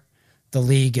player, the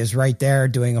league is right there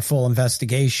doing a full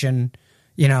investigation,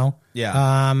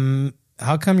 Yeah.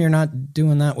 How come you're not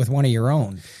doing that with one of your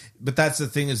own? But that's the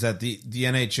thing, is that the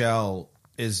NHL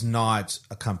is not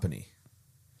a company.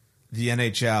 The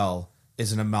NHL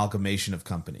is an amalgamation of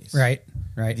companies. Right.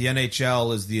 The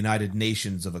NHL is the United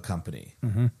Nations of a company,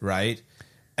 right?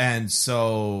 And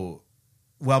so,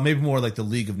 well, maybe more like the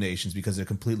League of Nations, because they're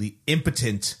completely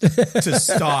impotent to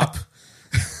stop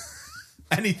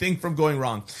anything from going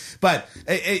wrong. But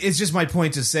it's just my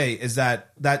point to say is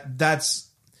that's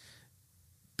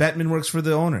Bettman works for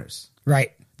the owners.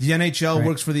 Right. The NHL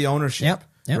works for the ownership.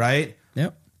 Yep. Right?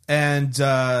 Yep. And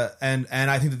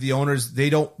I think that the owners, they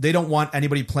don't want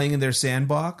anybody playing in their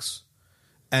sandbox.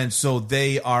 And so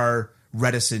they are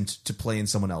reticent to play in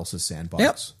someone else's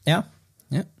sandbox. Yep.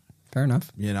 Fair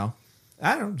enough.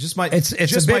 I don't know. Just my it's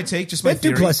just a my bit, take. Just my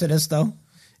theory. Duplicitous, though.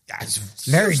 Yeah, it's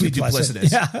very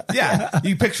duplicitous. Yeah.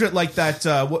 You picture it like that.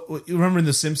 What you remember in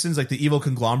The Simpsons, like the evil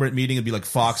conglomerate meeting? It'd be like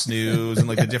Fox News and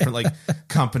like the different like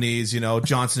companies.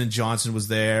 Johnson and Johnson was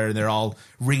there, and they're all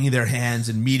wringing their hands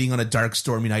and meeting on a dark,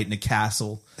 stormy night in a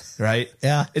castle. Right?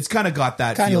 Yeah. It's kind of got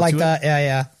that. Kind of like that.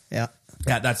 Yeah.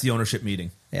 That's the ownership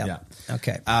meeting. Yeah.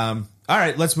 Okay. All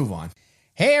right. Let's move on.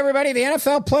 Hey, everybody, the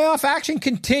NFL playoff action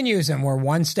continues, and we're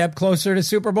one step closer to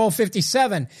Super Bowl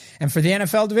 57. And for the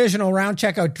NFL divisional round,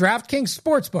 check out DraftKings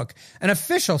Sportsbook, an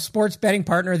official sports betting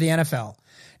partner of the NFL.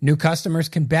 New customers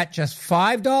can bet just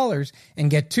 $5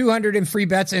 and get $200 in free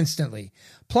bets instantly.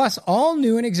 Plus, all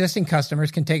new and existing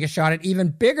customers can take a shot at even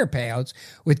bigger payouts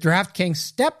with DraftKings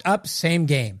stepped-up same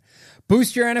game.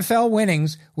 Boost your NFL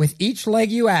winnings with each leg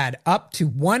you add up to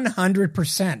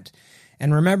 100%.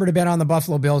 And remember to bet on the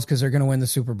Buffalo Bills because they're going to win the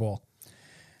Super Bowl.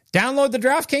 Download the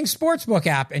DraftKings Sportsbook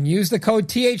app and use the code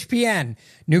THPN.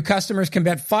 New customers can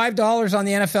bet $5 on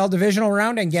the NFL divisional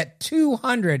round and get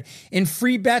 $200 in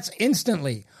free bets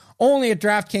instantly. Only at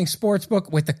DraftKings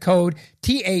Sportsbook with the code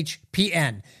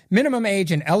THPN. Minimum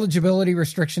age and eligibility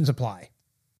restrictions apply.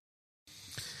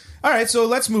 All right, so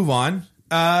let's move on.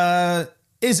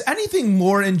 Is anything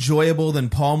more enjoyable than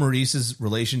Paul Maurice's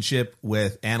relationship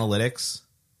with analytics?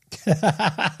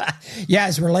 Yeah,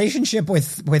 his relationship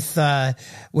with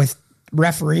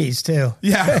referees too.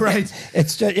 Yeah, right.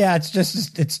 It's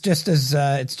just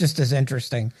as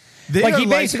interesting. He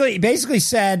basically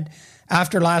said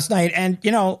after last night, and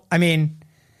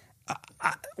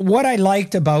what I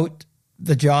liked about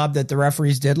the job that the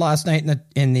referees did last night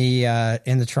in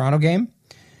the Toronto game.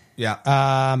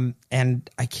 Yeah. And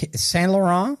Saint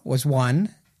Laurent was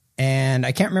one, and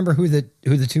I can't remember who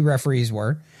the two referees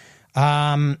were.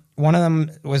 One of them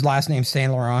was last name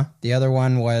Saint Laurent. The other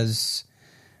one was,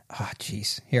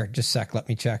 here, just a sec. Let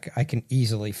me check. I can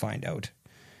easily find out.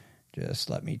 Just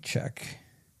let me check.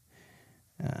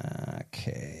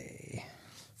 Okay.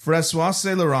 Francois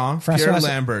Saint Laurent, Pierre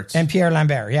Lambert. And Pierre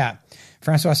Lambert, yeah.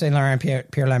 Francois Saint Laurent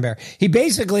and Pierre Lambert. He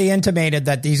basically intimated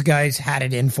that these guys had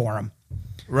it in for him.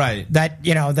 Right. That,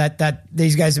 that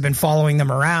these guys have been following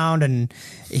them around and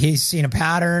he's seen a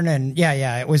pattern. And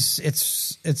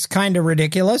it's kind of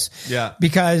ridiculous. Yeah.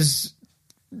 Because,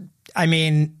 I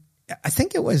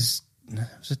think it was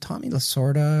it Tommy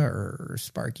Lasorda or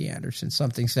Sparky Anderson?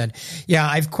 Something said,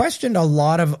 I've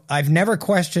never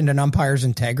questioned an umpire's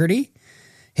integrity.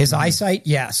 His eyesight,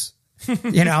 yes.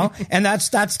 And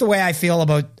that's the way I feel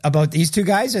about these two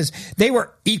guys is they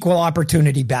were equal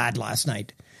opportunity bad last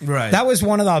night. Right. That was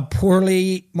one of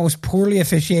the most poorly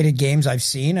officiated games I've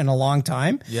seen in a long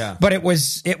time. Yeah. But it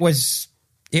was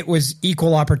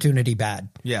equal opportunity bad.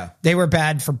 Yeah. They were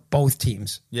bad for both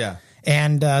teams. Yeah.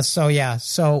 And so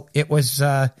it was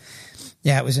it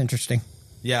was interesting.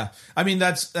 Yeah, I mean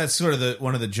that's sort of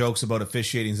one of the jokes about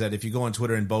officiating is that if you go on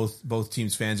Twitter and both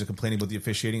teams' fans are complaining about the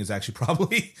officiating, is actually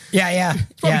probably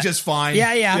just fine.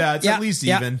 It's at least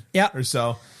even or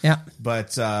so. Yeah,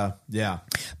 but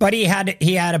But he had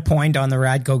a point on the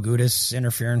Radko Gudas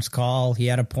interference call. He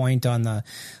had a point on the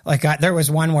there was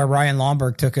one where Ryan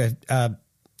Lomberg took a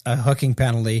hooking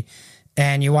penalty,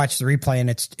 and you watch the replay, and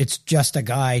it's just a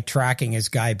guy tracking his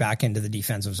guy back into the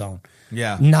defensive zone.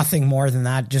 Yeah. Nothing more than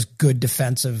that, just good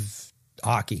defensive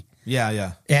hockey.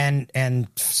 Yeah. And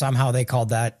somehow they called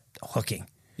that hooking.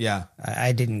 Yeah.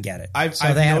 I didn't get it. I've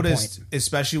noticed,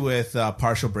 especially with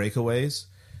partial breakaways,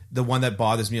 the one that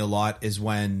bothers me a lot is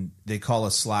when they call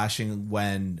a slashing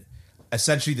when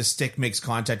essentially the stick makes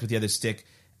contact with the other stick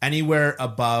anywhere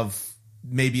above,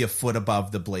 maybe a foot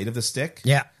above the blade of the stick.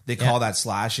 Yeah. They call that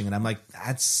slashing, and I'm like,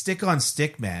 that's stick on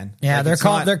stick, man. Yeah, they're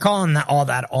calling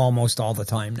that almost all the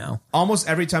time now. Almost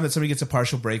every time that somebody gets a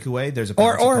partial breakaway, there's a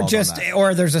penalty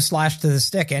or there's a slash to the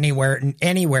stick anywhere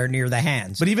near the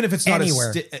hands. But even if it's not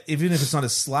even if it's not a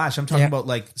slash, I'm talking about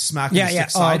like smacking the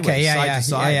stick sideways, side to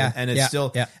side, and it's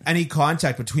still any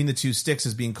contact between the two sticks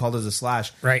is being called as a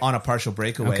slash on a partial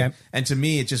breakaway. Okay. And to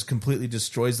me, it just completely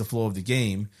destroys the flow of the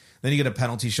game. Then you get a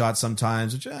penalty shot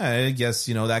sometimes, which I guess,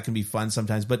 that can be fun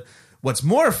sometimes. But what's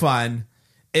more fun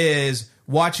is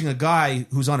watching a guy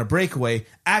who's on a breakaway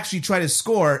actually try to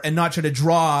score and not try to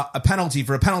draw a penalty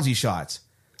for a penalty shot.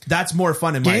 That's more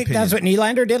fun in my opinion. That's what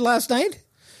Nylander did last night?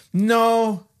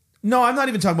 No, I'm not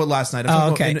even talking about last night. I'm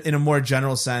talking about in a more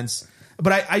general sense.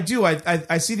 But I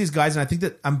see these guys, and I think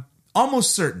that I'm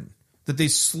almost certain that they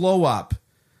slow up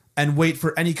and wait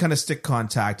for any kind of stick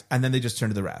contact, and then they just turn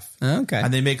to the ref. Okay.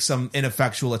 And they make some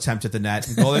ineffectual attempt at the net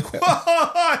and go like,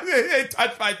 whoa, they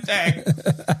touched my thing.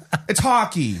 It's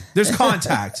hockey. There's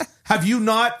contact. Have you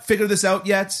not figured this out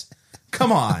yet?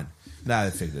 Come on. Nah, I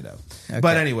figured it out. Okay.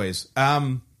 But anyways,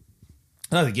 the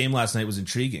game last night was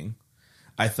intriguing.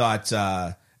 I thought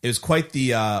it was quite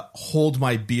the hold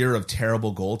my beer of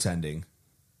terrible goaltending.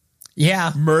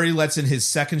 Yeah. Murray lets in his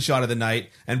second shot of the night,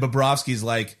 and Bobrovsky's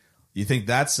like, you think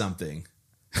that's something?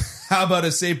 How about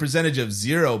a save percentage of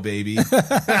 0, baby?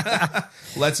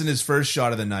 Lets in his first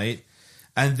shot of the night.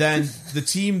 And then the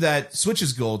team that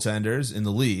switches goaltenders in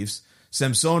the Leafs,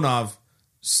 Samsonov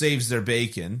saves their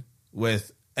bacon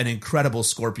with an incredible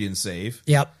scorpion save.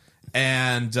 Yep.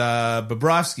 And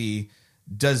Bobrovsky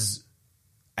does,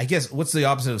 I guess, what's the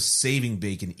opposite of saving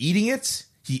bacon? Eating it?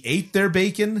 He ate their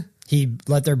bacon. He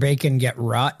let their bacon get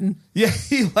rotten. Yeah,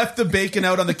 he left the bacon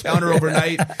out on the counter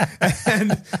overnight,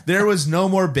 and there was no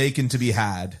more bacon to be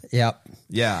had. Yep.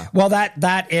 Yeah. Well,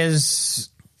 that is,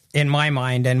 in my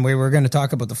mind, and we were going to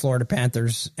talk about the Florida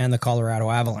Panthers and the Colorado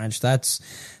Avalanche. That's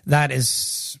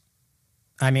the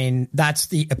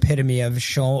epitome of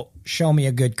show me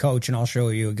a good coach, and I'll show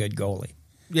you a good goalie.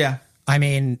 Yeah. I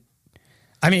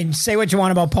mean, say what you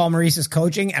want about Paul Maurice's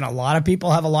coaching, and a lot of people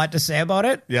have a lot to say about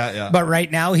it. Yeah. But right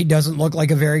now, he doesn't look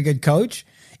like a very good coach,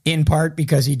 in part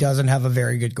because he doesn't have a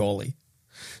very good goalie.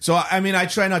 So, I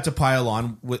try not to pile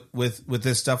on with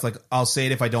this stuff. Like, I'll say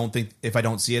it if I don't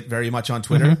see it very much on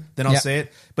Twitter, then I'll say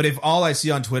it. But if all I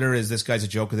see on Twitter is this guy's a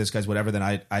joke or this guy's whatever, then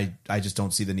I just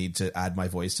don't see the need to add my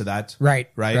voice to that. Right.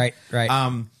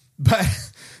 But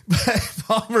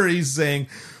Paul Maurice saying,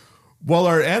 well,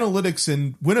 our analytics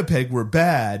in Winnipeg were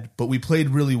bad, but we played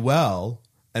really well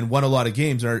and won a lot of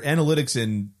games. Our analytics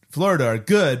in Florida are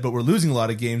good, but we're losing a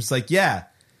lot of games. It's like, yeah,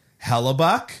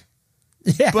 Hellebuck,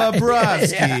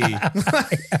 Bobrovsky.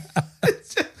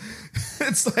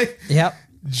 It's like, yep.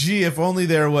 Gee, if only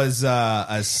there was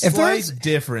a slight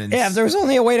difference. Yeah, if there was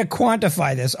only a way to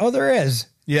quantify this. Oh, there is.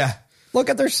 Yeah. Look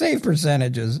at their save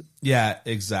percentages. Yeah,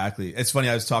 exactly. It's funny.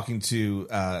 I was talking to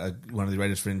one of the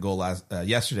writers for In Goal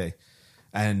yesterday,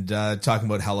 and talking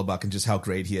about Hellebuck and just how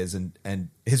great he is, and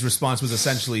his response was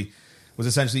essentially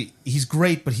he's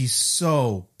great, but he's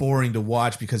so boring to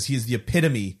watch because he is the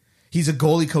epitome. He's a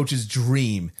goalie coach's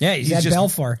dream. Yeah, he's at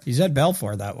Belfour. He's at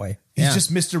Belfour that way. He's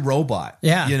just Mr. Robot.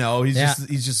 Yeah,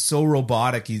 he's just so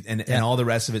robotic and all the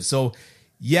rest of it. So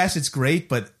yes, it's great,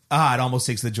 but it almost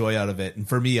takes the joy out of it. And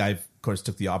for me, I of course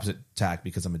took the opposite tack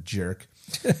because I'm a jerk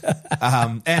and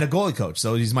a goalie coach.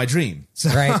 So he's my dream. So,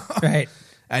 right.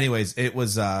 Anyways, it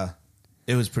was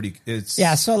pretty.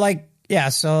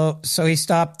 So he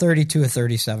stopped 32 of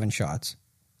 37 shots.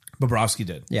 Bobrovsky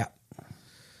did.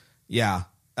 Yeah.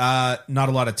 Not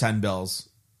a lot of 10 bills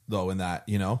though in that,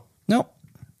 Nope.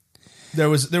 There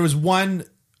was one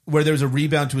where there was a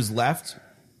rebound to his left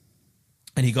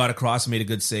and he got across and made a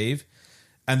good save.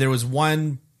 And there was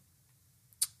one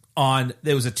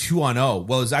there was a 2-on-0.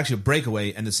 Well, it was actually a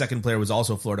breakaway, and the second player was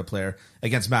also a Florida player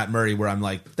against Matt Murray, where I'm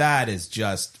like, that is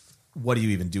just what do you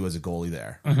even do as a goalie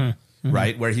there?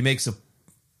 Right? Where he makes a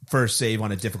first save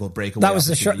on a difficult breakaway. That was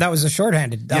the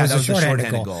shorthanded. That was a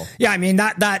shorthanded goal. Yeah, I mean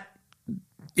that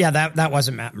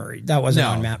wasn't Matt Murray. That wasn't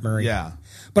on Matt Murray. Yeah.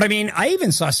 But I mean, I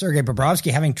even saw Sergei Bobrovsky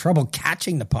having trouble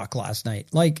catching the puck last night.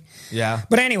 Yeah.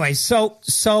 But anyway, so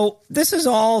this is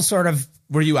all sort of.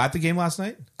 Were you at the game last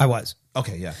night? I was.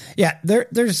 Okay, yeah. Yeah,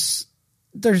 there's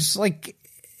like,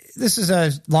 this is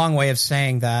a long way of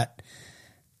saying that.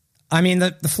 I mean,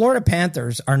 the Florida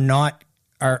Panthers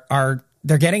are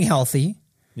they're getting healthy.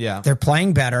 Yeah. They're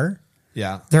playing better.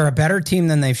 Yeah. They're a better team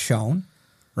than they've shown,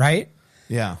 right?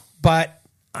 Yeah. But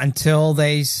until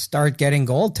they start getting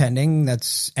goaltending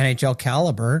that's NHL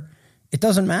caliber, it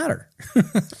doesn't matter.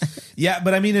 Yeah,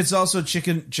 but I mean, it's also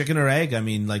chicken or egg. I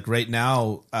mean, like right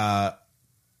now, I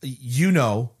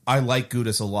like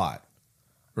Gudas a lot,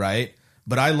 right?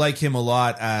 But I like him a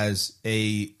lot as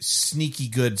a sneaky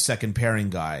good second pairing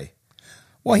guy.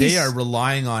 Well, they are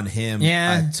relying on him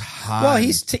a ton. Well,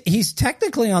 he's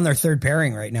technically on their third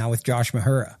pairing right now with Josh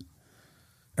Mahura,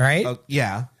 right?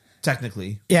 Yeah,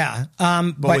 technically. Yeah,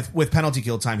 but with penalty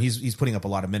kill time, he's putting up a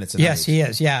lot of minutes. Yes, he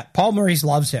is. Yeah, Paul Maurice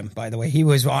loves him. By the way, he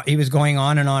was going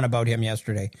on and on about him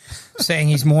yesterday, saying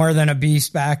he's more than a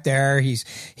beast back there.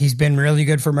 He's been really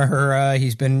good for Mahura.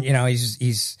 He's been,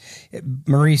 he's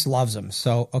Maurice loves him.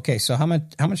 So okay, so how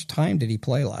much time did he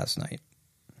play last night?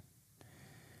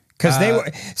 Because they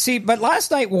were but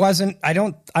last night wasn't.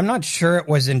 I'm not sure it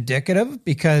was indicative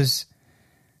because.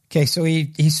 Okay, so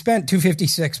he spent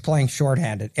 256 playing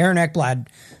shorthanded. Aaron Ekblad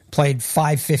played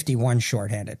 551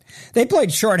 shorthanded. They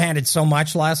played shorthanded so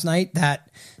much last night that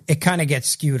it kind of gets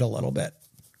skewed a little bit,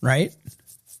 right?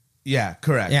 Yeah,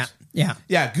 correct. Yeah.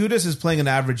 Gudas is playing an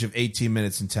average of 18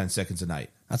 minutes and 10 seconds a night.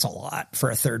 That's a lot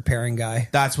for a third pairing guy.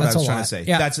 That's what I was trying to say.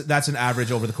 Yeah. That's an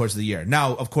average over the course of the year.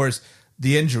 Now, of course,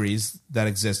 the injuries that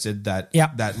existed that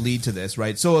lead to this,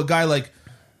 right? So a guy like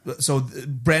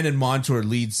Brandon Montour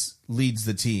leads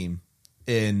the team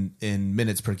in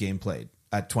minutes per game played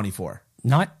at 24.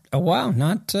 Not Aaron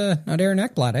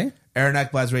Ekblad, eh? Aaron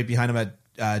Ekblad's right behind him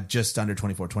at just under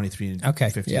 24, 23 and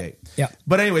 58. Yeah.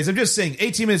 But anyways, I'm just saying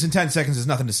 18 minutes and 10 seconds is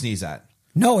nothing to sneeze at.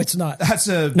 No, it's not. That's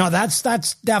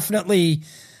definitely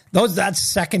that's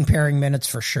second pairing minutes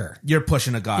for sure. You're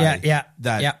pushing a guy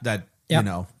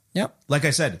Yep. Like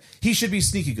I said, he should be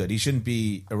sneaky good. He shouldn't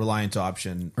be a reliant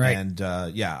option. Right. And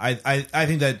I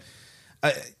think that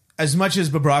as much as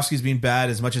Bobrovsky's been bad,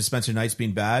 as much as Spencer Knight's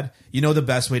been bad, the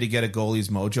best way to get a goalie's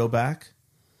mojo back.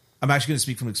 I'm actually going to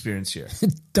speak from experience here.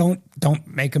 Don't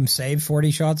make him save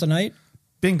 40 shots a night.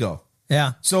 Bingo.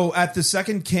 Yeah. So at the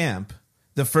second camp,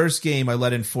 the first game I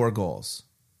let in 4 goals.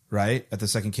 Right at the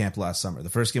second camp last summer, the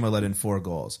first game I let in 4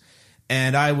 goals.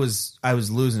 And I was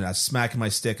losing it. I was smacking my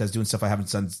stick. I was doing stuff I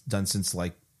haven't done since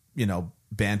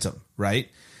Bantam, right?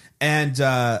 And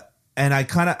I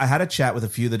had a chat with a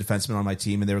few of the defensemen on my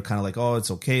team, and they were kind of like, "Oh,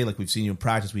 it's okay. Like, we've seen you in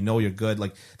practice. We know you're good."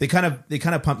 Like, they kind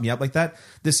of pumped me up like that.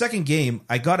 The second game,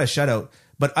 I got a shutout,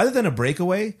 but other than a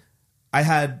breakaway, I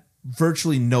had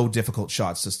virtually no difficult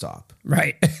shots to stop.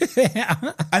 Right. Yeah.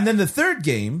 And then the third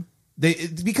game,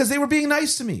 because they were being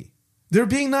nice to me. They were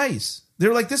being nice. They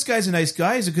were like, "This guy's a nice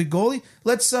guy. He's a good goalie.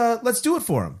 Let's do it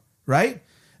for him." Right.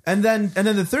 And then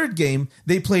the third game,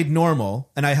 they played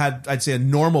normal, and I'd say a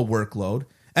normal workload,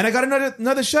 and I got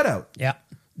another shutout. Yeah.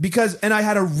 And I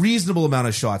had a reasonable amount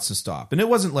of shots to stop, and it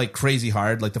wasn't like crazy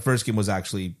hard. Like the first game was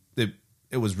actually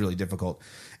it was really difficult.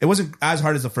 It wasn't as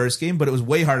hard as the first game, but it was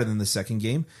way harder than the second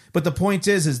game. But the point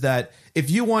is that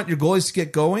if you want your goalies to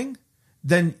get going,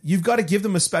 then you've got to give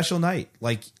them a special night.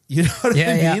 Like, you know what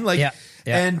I mean? Like,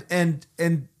 and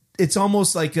it's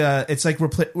almost like it's like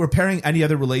repairing any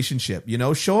other relationship.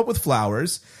 Show up with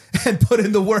flowers and put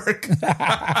in the work.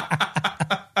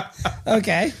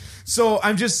 Okay. So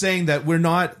I'm just saying that we're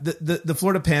not the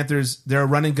Florida Panthers. They're a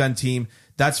run and gun team.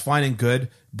 That's fine and good,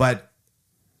 but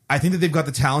I think that they've got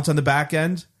the talent on the back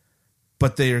end,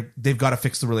 but they've got to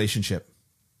fix the relationship.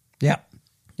 Yeah.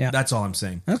 Yeah. That's all I'm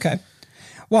saying. Okay.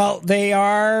 Well,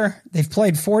 they've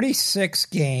played 46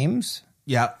 games.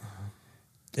 Yeah.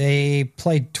 They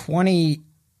played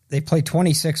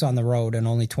 26 on the road and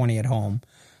only 20 at home.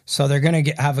 So they're going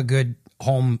to have a good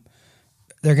home.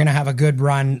 They're going to have a good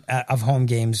run of home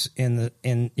games down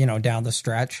the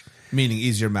stretch. Meaning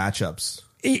easier matchups.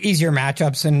 Easier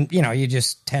matchups, and you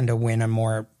just tend to win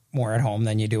more at home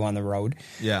than you do on the road.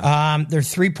 Yeah. They're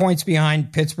 3 points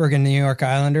behind Pittsburgh and the New York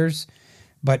Islanders,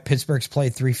 but Pittsburgh's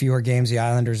played 3 fewer games. The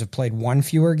Islanders have played 1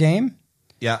 fewer game.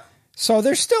 Yeah. So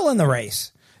they're still in the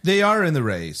race. They are in the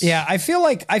race. Yeah, I feel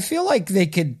like they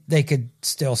could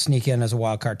still sneak in as a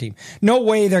wild card team. No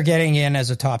way they're getting in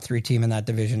as a top 3 team in that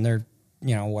division.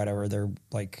 whatever, they're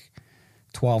like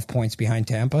 12 points behind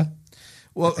Tampa.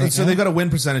 Well, so they've got a win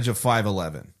percentage of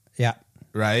 511. Yeah.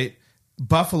 Right?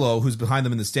 Buffalo, who's behind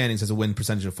them in the standings, has a win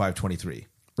percentage of 523.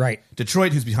 Right.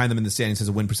 Detroit, who's behind them in the standings, has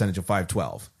a win percentage of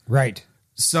 512. Right.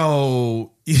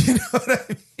 So, you know what I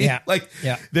mean?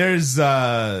 Yeah. There's,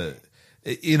 then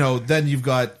you've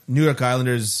got New York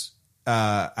Islanders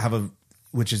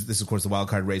this is, of course, the wild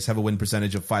card race, have a win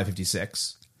percentage of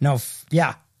 556. No,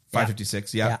 yeah.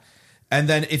 556, yeah. And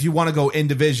then if you want to go in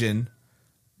division,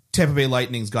 Tampa Bay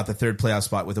Lightning's got the third playoff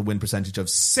spot with a win percentage of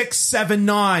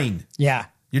 679. Yeah.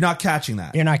 You're not catching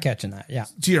that. You're not catching that, yeah.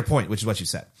 To your point, which is what you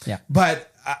said. Yeah. But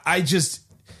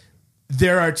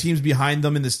there are teams behind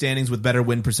them in the standings with better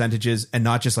win percentages and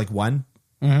not just like one,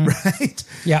 right?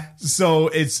 Yeah. So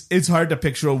it's hard to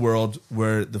picture a world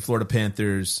where the Florida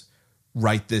Panthers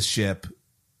right this ship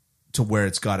to where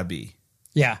it's got to be.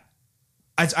 Yeah.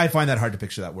 I find that hard to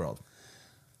picture that world.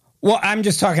 Well, I'm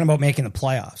just talking about making the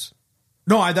playoffs.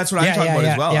 No, that's what I'm talking about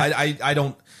as well. Yeah. I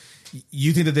don't.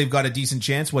 You think that they've got a decent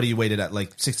chance? What are you weighted at?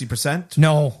 Like 60%?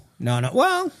 No.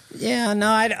 Well, yeah, no.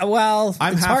 I'm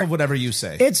half hard. Of whatever you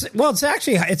say. It's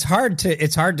hard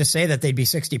to say that they'd be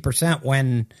 60%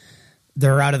 when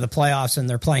they're out of the playoffs and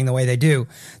they're playing the way they do.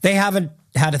 They haven't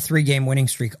had a 3-game winning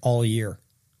streak all year.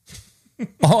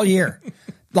 All year.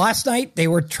 Last night they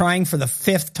were trying for the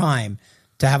 5th time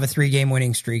to have a 3-game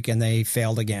winning streak and they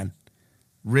failed again.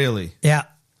 Really? Yeah.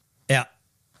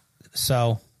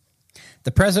 So,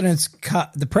 the President's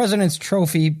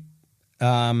Trophy.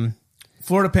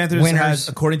 Florida Panthers winners. has,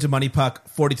 according to Money Puck,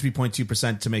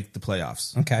 43.2% to make the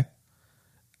playoffs. Okay.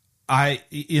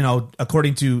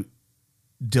 According to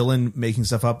Dylan making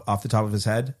stuff up off the top of his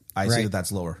head, I say that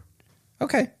that's lower.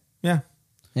 Okay. Yeah.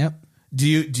 Yep. Do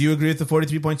you agree with the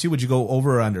 43.2? Would you go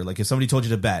over or under? Like if somebody told you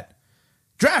to bet,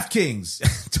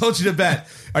 DraftKings told you to bet,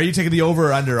 are you taking the over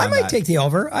or under on that? I might take the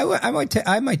over.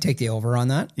 I might take the over on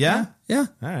that. Yeah? Yeah.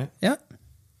 All right. Yeah.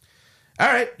 All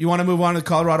right. You want to move on to the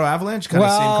Colorado Avalanche? Same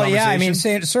conversation? Yeah. I mean,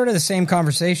 sort of the same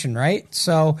conversation, right?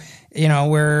 So,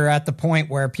 we're at the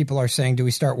point where people are saying, do we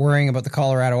start worrying about the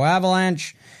Colorado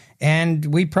Avalanche? And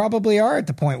we probably are at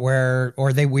the point we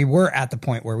were at the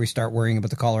point where we start worrying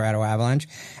about the Colorado Avalanche.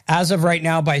 As of right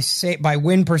now, by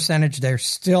win percentage, they're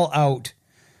still out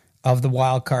of the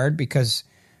wild card because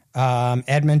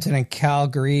Edmonton and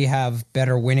Calgary have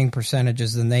better winning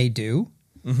percentages than they do.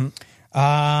 Mm-hmm.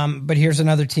 But here's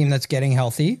another team that's getting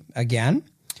healthy again.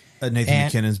 Nathan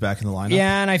McKinnon's back in the lineup.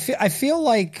 Yeah, and I feel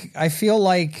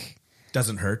like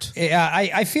doesn't hurt. Yeah,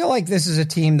 I feel like this is a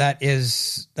team that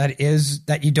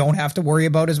you don't have to worry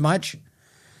about as much.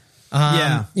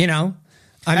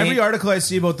 Every article I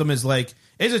see about them is like,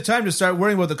 is it time to start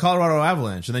worrying about the Colorado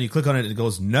Avalanche? And then you click on it and it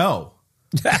goes, no.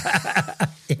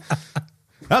 Yeah.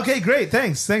 Okay, great.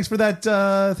 Thanks for that.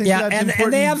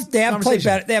 And they have played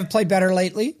better. They have played better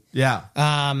lately. Yeah.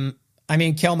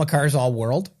 Kale McCarr's all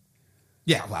world.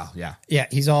 Yeah. Wow. Yeah. Yeah,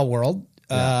 he's all world.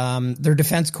 Yeah. Their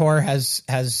defense core has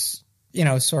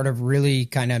sort of really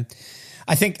kind of.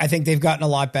 I think they've gotten a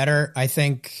lot better. I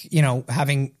think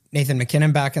having Nathan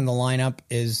McKinnon back in the lineup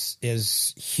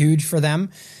is huge for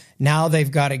them. Now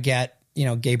they've got to get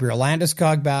Gabriel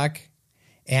Landeskog back.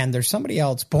 And there's somebody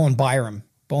else, Bowen Byram.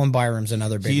 Bowen Byram's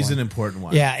another big one. He's an important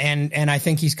one. Yeah, and I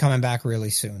think he's coming back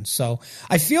really soon. So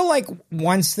I feel like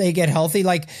once they get healthy,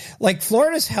 like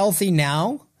Florida's healthy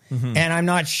now, and I'm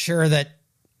not sure that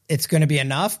it's going to be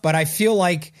enough, but I feel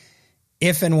like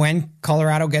if and when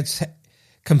Colorado gets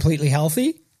completely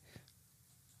healthy,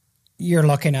 you're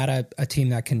looking at a team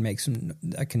that can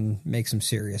make some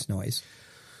serious noise.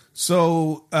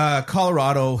 So,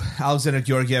 Colorado, Alexander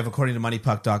Georgiev, according to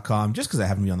MoneyPuck.com, just because I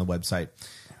haven't been on the website,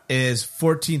 is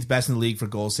 14th best in the league for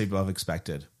goals saved above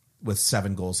expected, with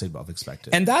 7 goals saved above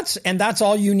expected. And that's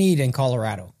all you need in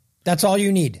Colorado. That's all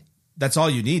you need. That's all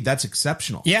you need. That's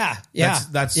exceptional. Yeah.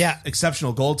 That's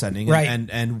exceptional goaltending. Right.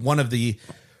 And one of the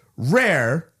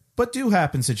rare but do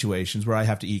happen situations where I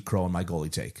have to eat crow on my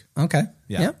goalie take. Okay.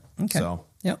 Yeah. Okay. So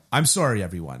I'm sorry,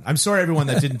 everyone. I'm sorry, everyone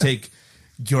that didn't take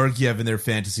Georgiev in their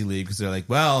fantasy league because they're like,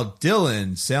 well,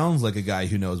 Dylan sounds like a guy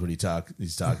who knows what he's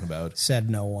talking about.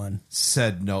 Said no one.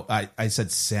 Said no. I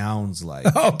said sounds like.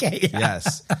 Okay. Yeah.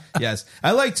 Yes.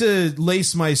 I like to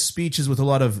lace my speeches with a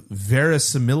lot of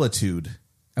verisimilitude.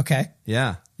 Okay.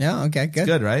 Yeah. Yeah. Okay. Good. It's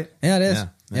good, right? Yeah, it is. Yeah.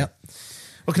 Yep.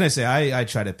 What can I say? I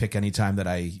try to pick any time that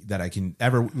I can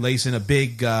ever lace in a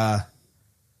big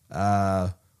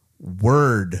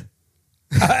word.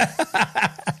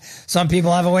 Some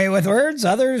people have a way with words,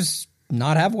 others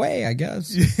not have way, I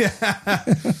guess.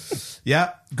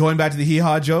 Yeah. Going back to the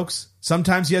hee-haw jokes.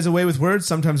 Sometimes he has a way with words.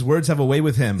 Sometimes words have a way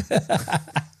with him.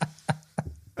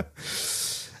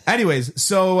 Anyways,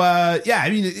 so I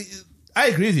mean, I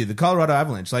agree with you. The Colorado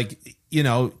Avalanche, like, you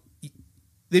know,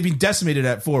 they've been decimated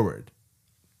at forward,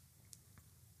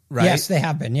 right? Yes, they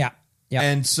have been. Yeah.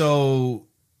 And so,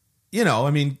 you know,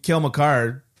 I mean, Cale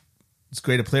Makar, as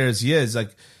great a player as he is,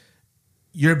 like,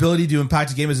 your ability to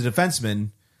impact a game as a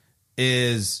defenseman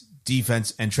is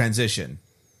defense and transition,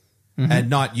 and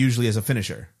not usually as a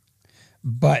finisher.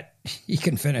 But he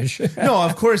can finish. No,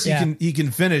 of course he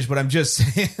can finish, but I'm just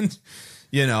saying,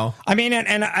 you know. I mean,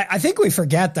 and I think we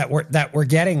forget that we're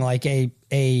getting like a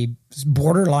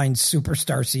borderline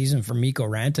superstar season for Mikko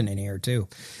Rantanen here too.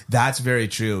 That's very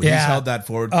true. He's held that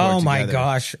forward. Oh my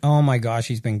gosh,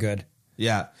 he's been good.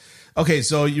 Yeah. Okay,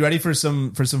 so you ready for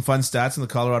some fun stats in the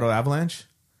Colorado Avalanche?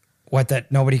 What,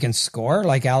 that nobody can score?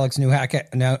 Like Alex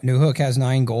Newhook has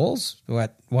 9 goals?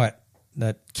 What?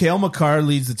 That Cale Makar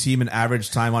leads the team in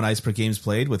average time on ice per games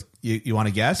played with, you want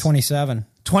to guess? 27.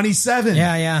 27?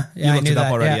 Yeah. You looked it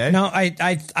up already, yeah. eh? No,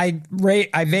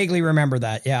 I vaguely remember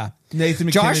that, yeah. Nathan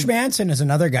McKinnon. Josh Manson is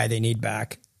another guy they need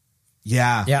back.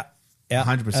 Yeah. Yeah.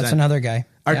 100%. That's another guy.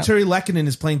 Arturi Lehkonen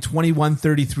is playing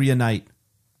 21-33 a night.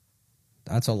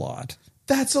 That's a lot.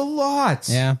 That's a lot.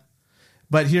 Yeah.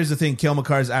 But here's the thing. Cale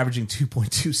Makar is averaging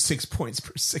 2.26 points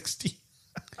per 60.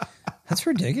 That's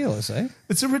ridiculous, eh?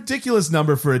 It's a ridiculous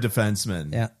number for a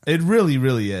defenseman. Yeah. It really,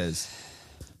 really is.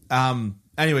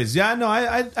 Anyways, I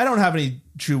don't have any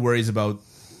true worries about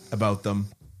them,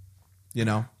 you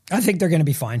know. I think they're going to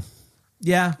be fine.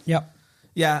 Yeah. Yep.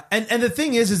 Yeah. And the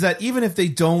thing is that even if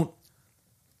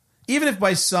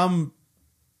by some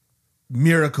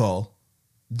miracle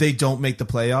they don't make the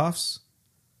playoffs,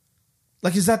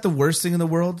 like, is that the worst thing in the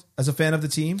world as a fan of the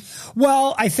team?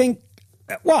 Well, I think,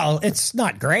 it's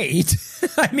not great.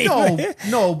 I mean,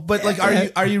 no, but like,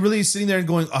 are you really sitting there and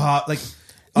going,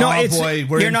 boy,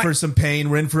 we're in for some pain,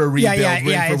 we're in for a rebuild,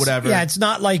 we're in for whatever. Yeah, it's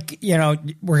not like, you know,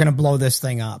 we're going to blow this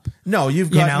thing up. No,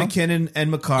 you've got McKinnon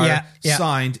and Makar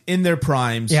signed in their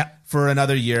primes for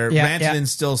another year.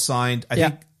 Rantanen's still signed. I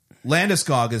think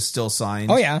Landeskog is still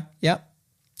signed. Oh, yeah. Yep.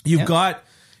 You've got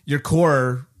your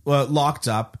core locked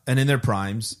up and in their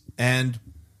primes, and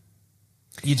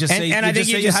you just say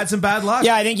you had some bad luck.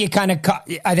 Yeah, I think you kind of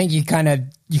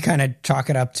chalk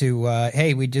it up to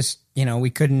hey, we just, you know, we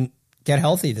couldn't get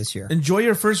healthy this year. Enjoy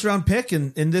your first round pick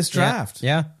in this draft.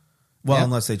 Yeah. Well,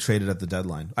 unless they traded at the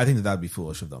deadline, I think that would be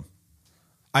foolish of them.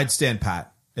 I'd stand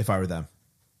pat if I were them.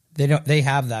 They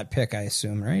have that pick, I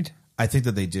assume, right? I think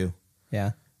that they do.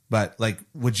 Yeah, but like,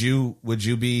 would you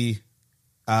be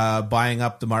buying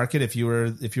up the market if you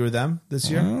were them this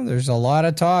year? Well, there's a lot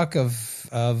of talk of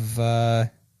Bo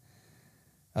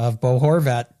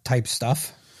Horvat type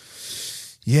stuff.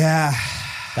 Yeah,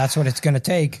 that's what it's going to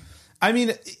take. I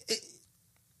mean,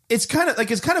 it's kind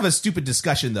of a stupid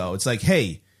discussion though. It's like,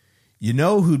 hey, you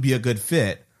know who'd be a good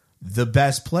fit? The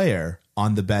best player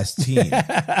on the best team.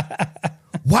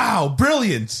 Wow,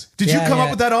 brilliant! Did you come up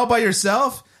with that all by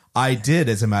yourself? I did,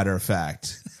 as a matter of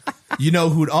fact. You know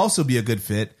who'd also be a good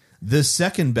fit? The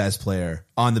second best player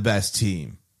on the best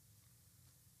team.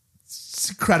 It's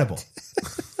incredible.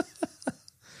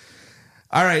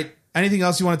 All right. Anything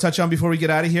else you want to touch on before we get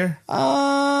out of here?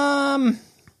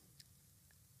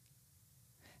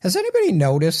 Has anybody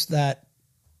noticed that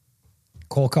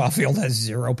Cole Caulfield has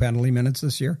 0 penalty minutes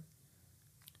this year?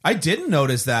 I didn't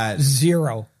notice that.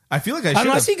 0. I feel like I should.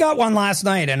 Unless he got one last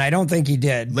night, and I don't think he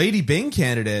did. Lady Bing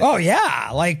candidate. Oh,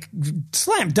 yeah. Like,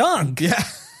 slam dunk. Yeah.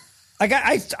 Like,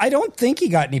 I don't think he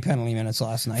got any penalty minutes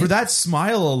last night. For that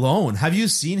smile alone. Have you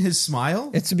seen his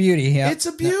smile? It's a beauty. Yeah. It's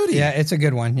a beauty. Yeah, it's a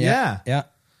good one. Yeah.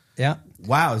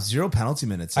 Wow, 0 penalty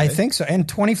minutes. I think so. And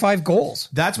 25 goals.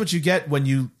 That's what you get when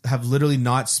you have literally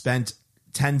not spent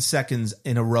 10 seconds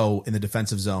in a row in the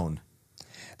defensive zone.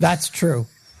 That's true.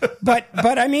 But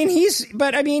I mean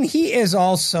he is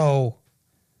also.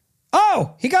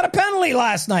 Oh, he got a penalty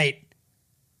last night.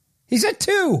 He's at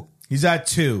 2. He's at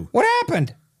 2. What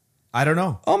happened? I don't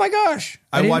know. Oh my gosh!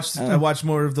 I watched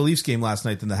more of the Leafs game last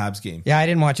night than the Habs game. Yeah, I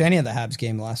didn't watch any of the Habs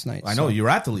game last night. I know you were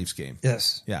at the Leafs game.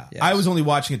 Yes. Yeah. Yes. I was only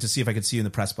watching it to see if I could see you in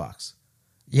the press box.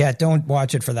 Yeah, don't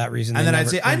watch it for that reason. And then I'd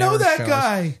say, I know that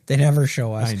guy. They never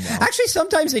show us. I know. Actually,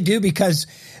 sometimes they do because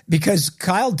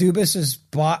Kyle Dubas's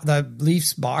the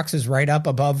Leafs box is right up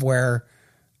above where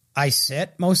I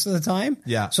sit most of the time.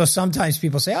 Yeah. So sometimes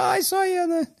people say, "Oh, I saw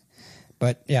you."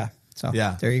 But yeah. So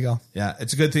yeah, there you go. Yeah,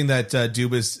 it's a good thing that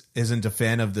Dubas isn't a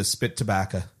fan of the spit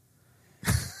tobacco.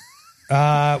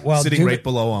 Well, sitting right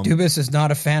below him. Dubas is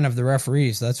not a fan of the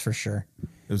referees. That's for sure.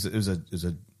 It was a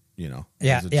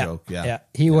joke. Yeah.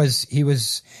 He was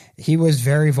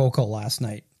very vocal last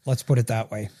night. Let's put it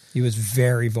that way. He was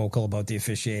very vocal about the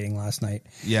officiating last night.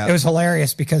 Yeah. It was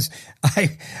hilarious because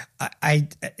I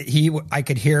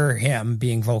could hear him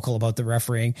being vocal about the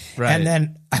refereeing. Right. And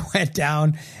then I went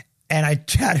down and I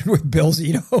chatted with Bill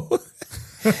Zito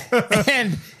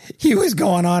and he was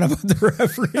going on about the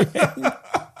refereeing.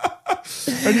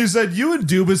 And you said you and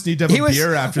Dubas need to have a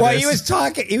beer after this. Well, he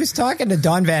was talking to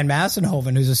Don Van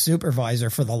Massenhoven, who's a supervisor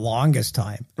for the longest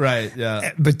time. Right,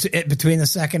 yeah. Between the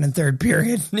second and third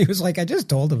period. And he was like, I just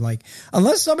told him, like,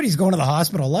 unless somebody's going to the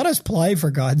hospital, let us play,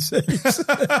 for God's sakes.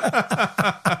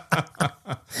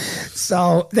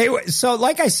 So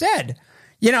like I said,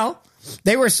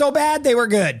 they were so bad, they were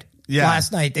good. Yeah.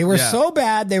 Last night. They were so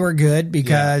bad, they were good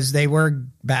because they were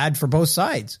bad for both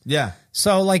sides. Yeah.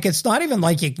 So, like, it's not even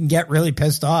like you can get really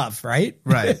pissed off, right?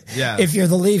 Right, yeah. If you're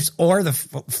the Leafs or the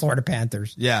Florida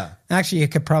Panthers. Yeah. Actually, you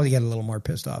could probably get a little more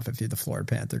pissed off if you're the Florida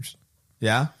Panthers.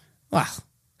 Yeah? Wow.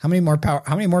 How many more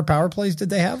power plays did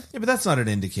they have? Yeah, but that's not an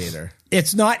indicator.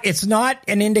 It's not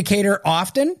an indicator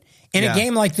often. In a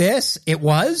game like this, it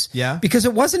was. Yeah. Because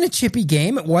it wasn't a chippy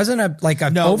game. It wasn't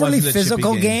overly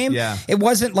physical game. Yeah. It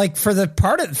wasn't like for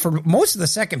most of the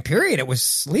second period, it was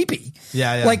sleepy.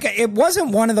 Yeah. Like it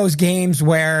wasn't one of those games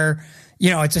where,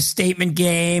 it's a statement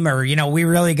game or, we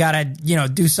really got to,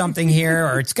 do something here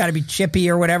or it's got to be chippy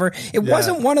or whatever. It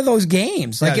wasn't one of those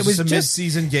games. Like it was just a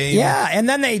mid-season game. Yeah. And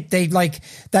then they like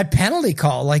that penalty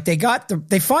call, like they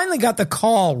finally got the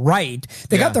call right.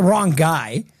 They got the wrong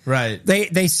guy. Right.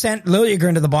 They sent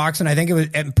Liljegren to the box, and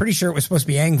I'm pretty sure it was supposed to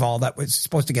be Engvall that was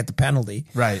supposed to get the penalty.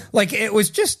 Right. Like it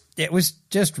was just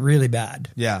really bad.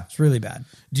 Yeah. It's really bad.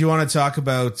 Do you want to talk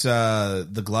about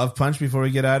the glove punch before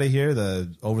we get out of here?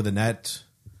 The over the net.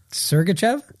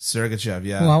 Sergachev,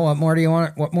 yeah. Well, what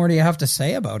more do you have to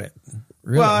say about it?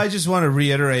 Really? Well, I just want to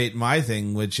reiterate my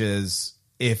thing, which is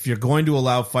if you're going to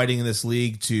allow fighting in this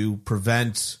league to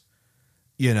prevent,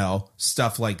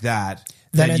 stuff like that,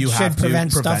 then you have to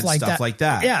prevent stuff like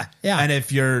that. Yeah, yeah. And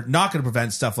if you're not going to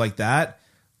prevent stuff like that,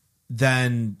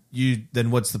 then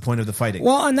what's the point of the fighting?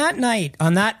 Well, on that night,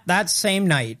 that same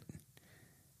night,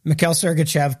 Mikhail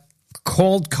Sergachev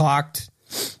cold-cocked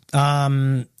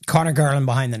Connor Garland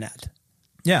behind the net.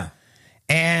 Yeah.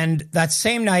 And that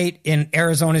same night in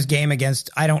Arizona's game against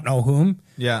I don't know whom,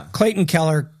 Clayton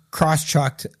Keller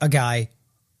cross-chucked a guy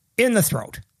in the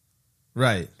throat.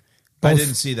 Right. I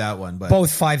didn't see that one, but both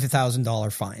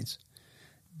 $5,000 fines.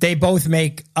 They both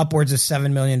make upwards of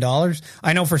 $7 million.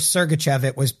 I know for Sergachev,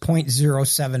 it was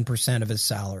 0.07% of his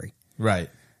salary. Right.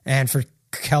 And for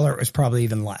Keller, it was probably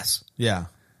even less. Yeah.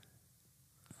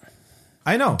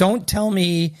 I know. Don't tell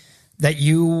me that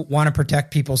you want to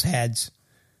protect people's heads.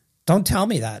 Don't tell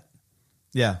me that.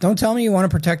 Yeah. Don't tell me you want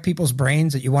to protect people's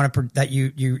brains, that you want to that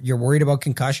you're worried about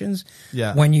concussions.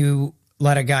 Yeah. When you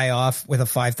let a guy off with a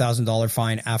 $5,000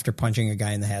 fine after punching a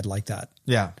guy in the head like that.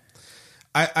 Yeah.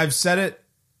 I've said it.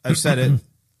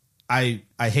 I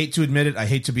hate to admit it. I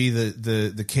hate to be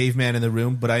the caveman in the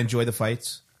room, but I enjoy the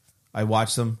fights. I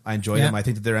watch them. I enjoy them. I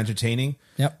think that they're entertaining.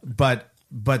 Yep.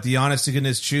 But the honest to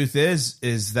goodness truth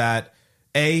is that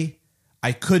A,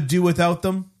 I could do without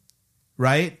them,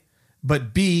 right?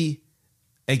 But B,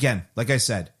 again, like I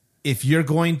said, if you're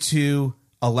going to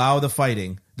allow the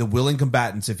fighting, the willing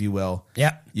combatants, if you will,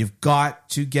 you've got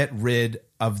to get rid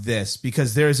of this,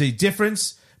 because there is a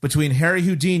difference between Harry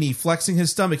Houdini flexing his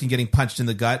stomach and getting punched in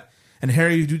the gut and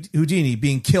Harry Houdini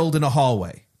being killed in a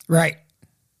hallway. Right.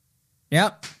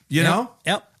 Yep. You know?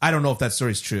 Yep. I don't know if that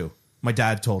story's true. My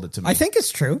dad told it to me. I think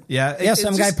it's true. Yeah. Yeah,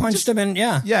 some guy punched him and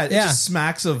Yeah, it just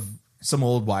smacks of some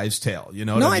old wives' tale. You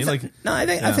know what I mean?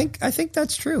 I think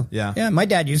that's true. Yeah. Yeah, my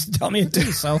dad used to tell me it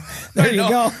too, so there you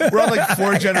go. We're on like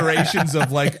 4 generations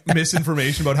of like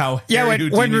misinformation about how Harry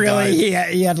Houdini when really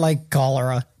died. he had like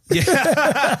cholera.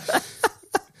 Yeah.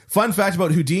 Fun fact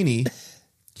about Houdini,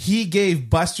 he gave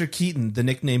Buster Keaton the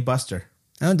nickname Buster.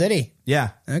 Oh, did he? Yeah.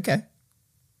 Okay.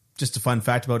 Just a fun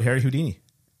fact about Harry Houdini.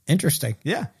 Interesting.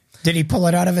 Yeah. Did he pull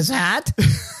it out of his hat?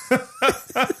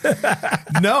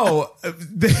 No.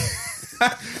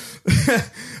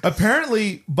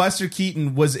 Apparently, Buster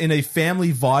Keaton was in a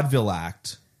family vaudeville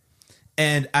act.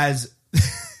 And as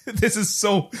this is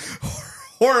so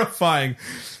horrifying,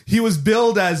 he was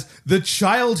billed as the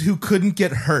child who couldn't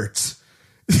get hurt.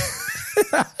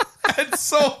 And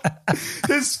so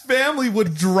his family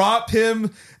would drop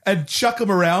him and chuck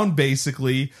him around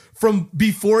basically from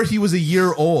before he was a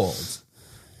year old.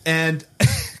 And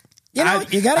you gotta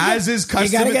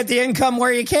get the income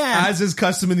where you can. As is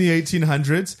custom in the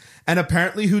 1800s. And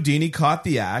apparently Houdini caught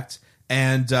the act.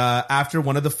 And after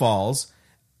one of the falls,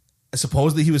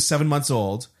 supposedly he was 7 months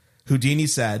old, Houdini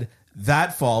said,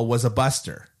 that fall was a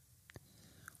buster.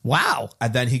 Wow.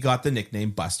 And then he got the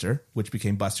nickname Buster, which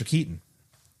became Buster Keaton.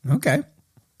 Okay.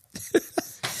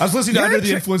 I was listening to Under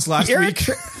the Influence last week.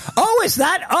 Is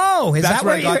that? That's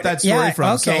where I got that story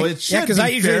from. Okay. So it should because I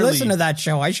usually listen to that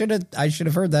show. I should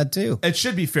have heard that too. It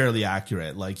should be fairly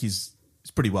accurate. Like he's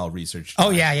pretty well researched. Oh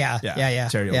yeah.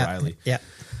 Terry O'Reilly. Yeah.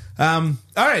 All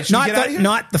right. Should we get out of here?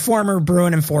 Not the former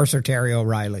Bruin enforcer Terry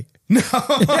O'Reilly. No.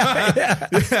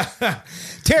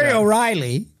 Terry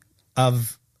O'Reilly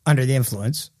of Under the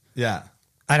Influence. Yeah.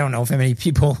 I don't know if many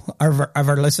people of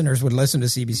our listeners would listen to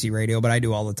CBC Radio, but I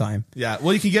do all the time. Yeah.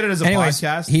 Well, you can get it as a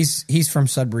podcast. He's from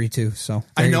Sudbury too. So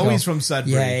I know he's from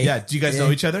Sudbury. Yeah. Do you guys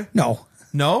know each other? No.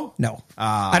 No? No.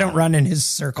 I don't run in his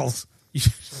circles.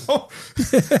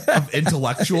 Of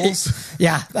intellectuals?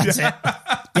 Yeah, that's it.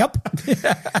 Yep.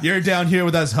 You're down here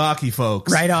with us hockey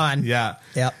folks. Right on. Yeah.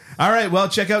 Yep. All right. Well,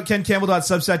 check out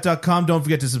kencampbell.substack.com. Don't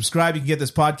forget to subscribe. You can get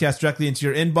this podcast directly into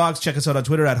your inbox. Check us out on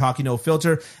Twitter at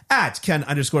HockeyNoFilter, at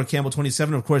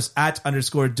Ken_Campbell27, of course, at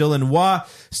 _Dylan Waugh.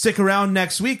 Stick around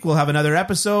next week. We'll have another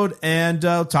episode, and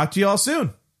talk to you all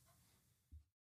soon.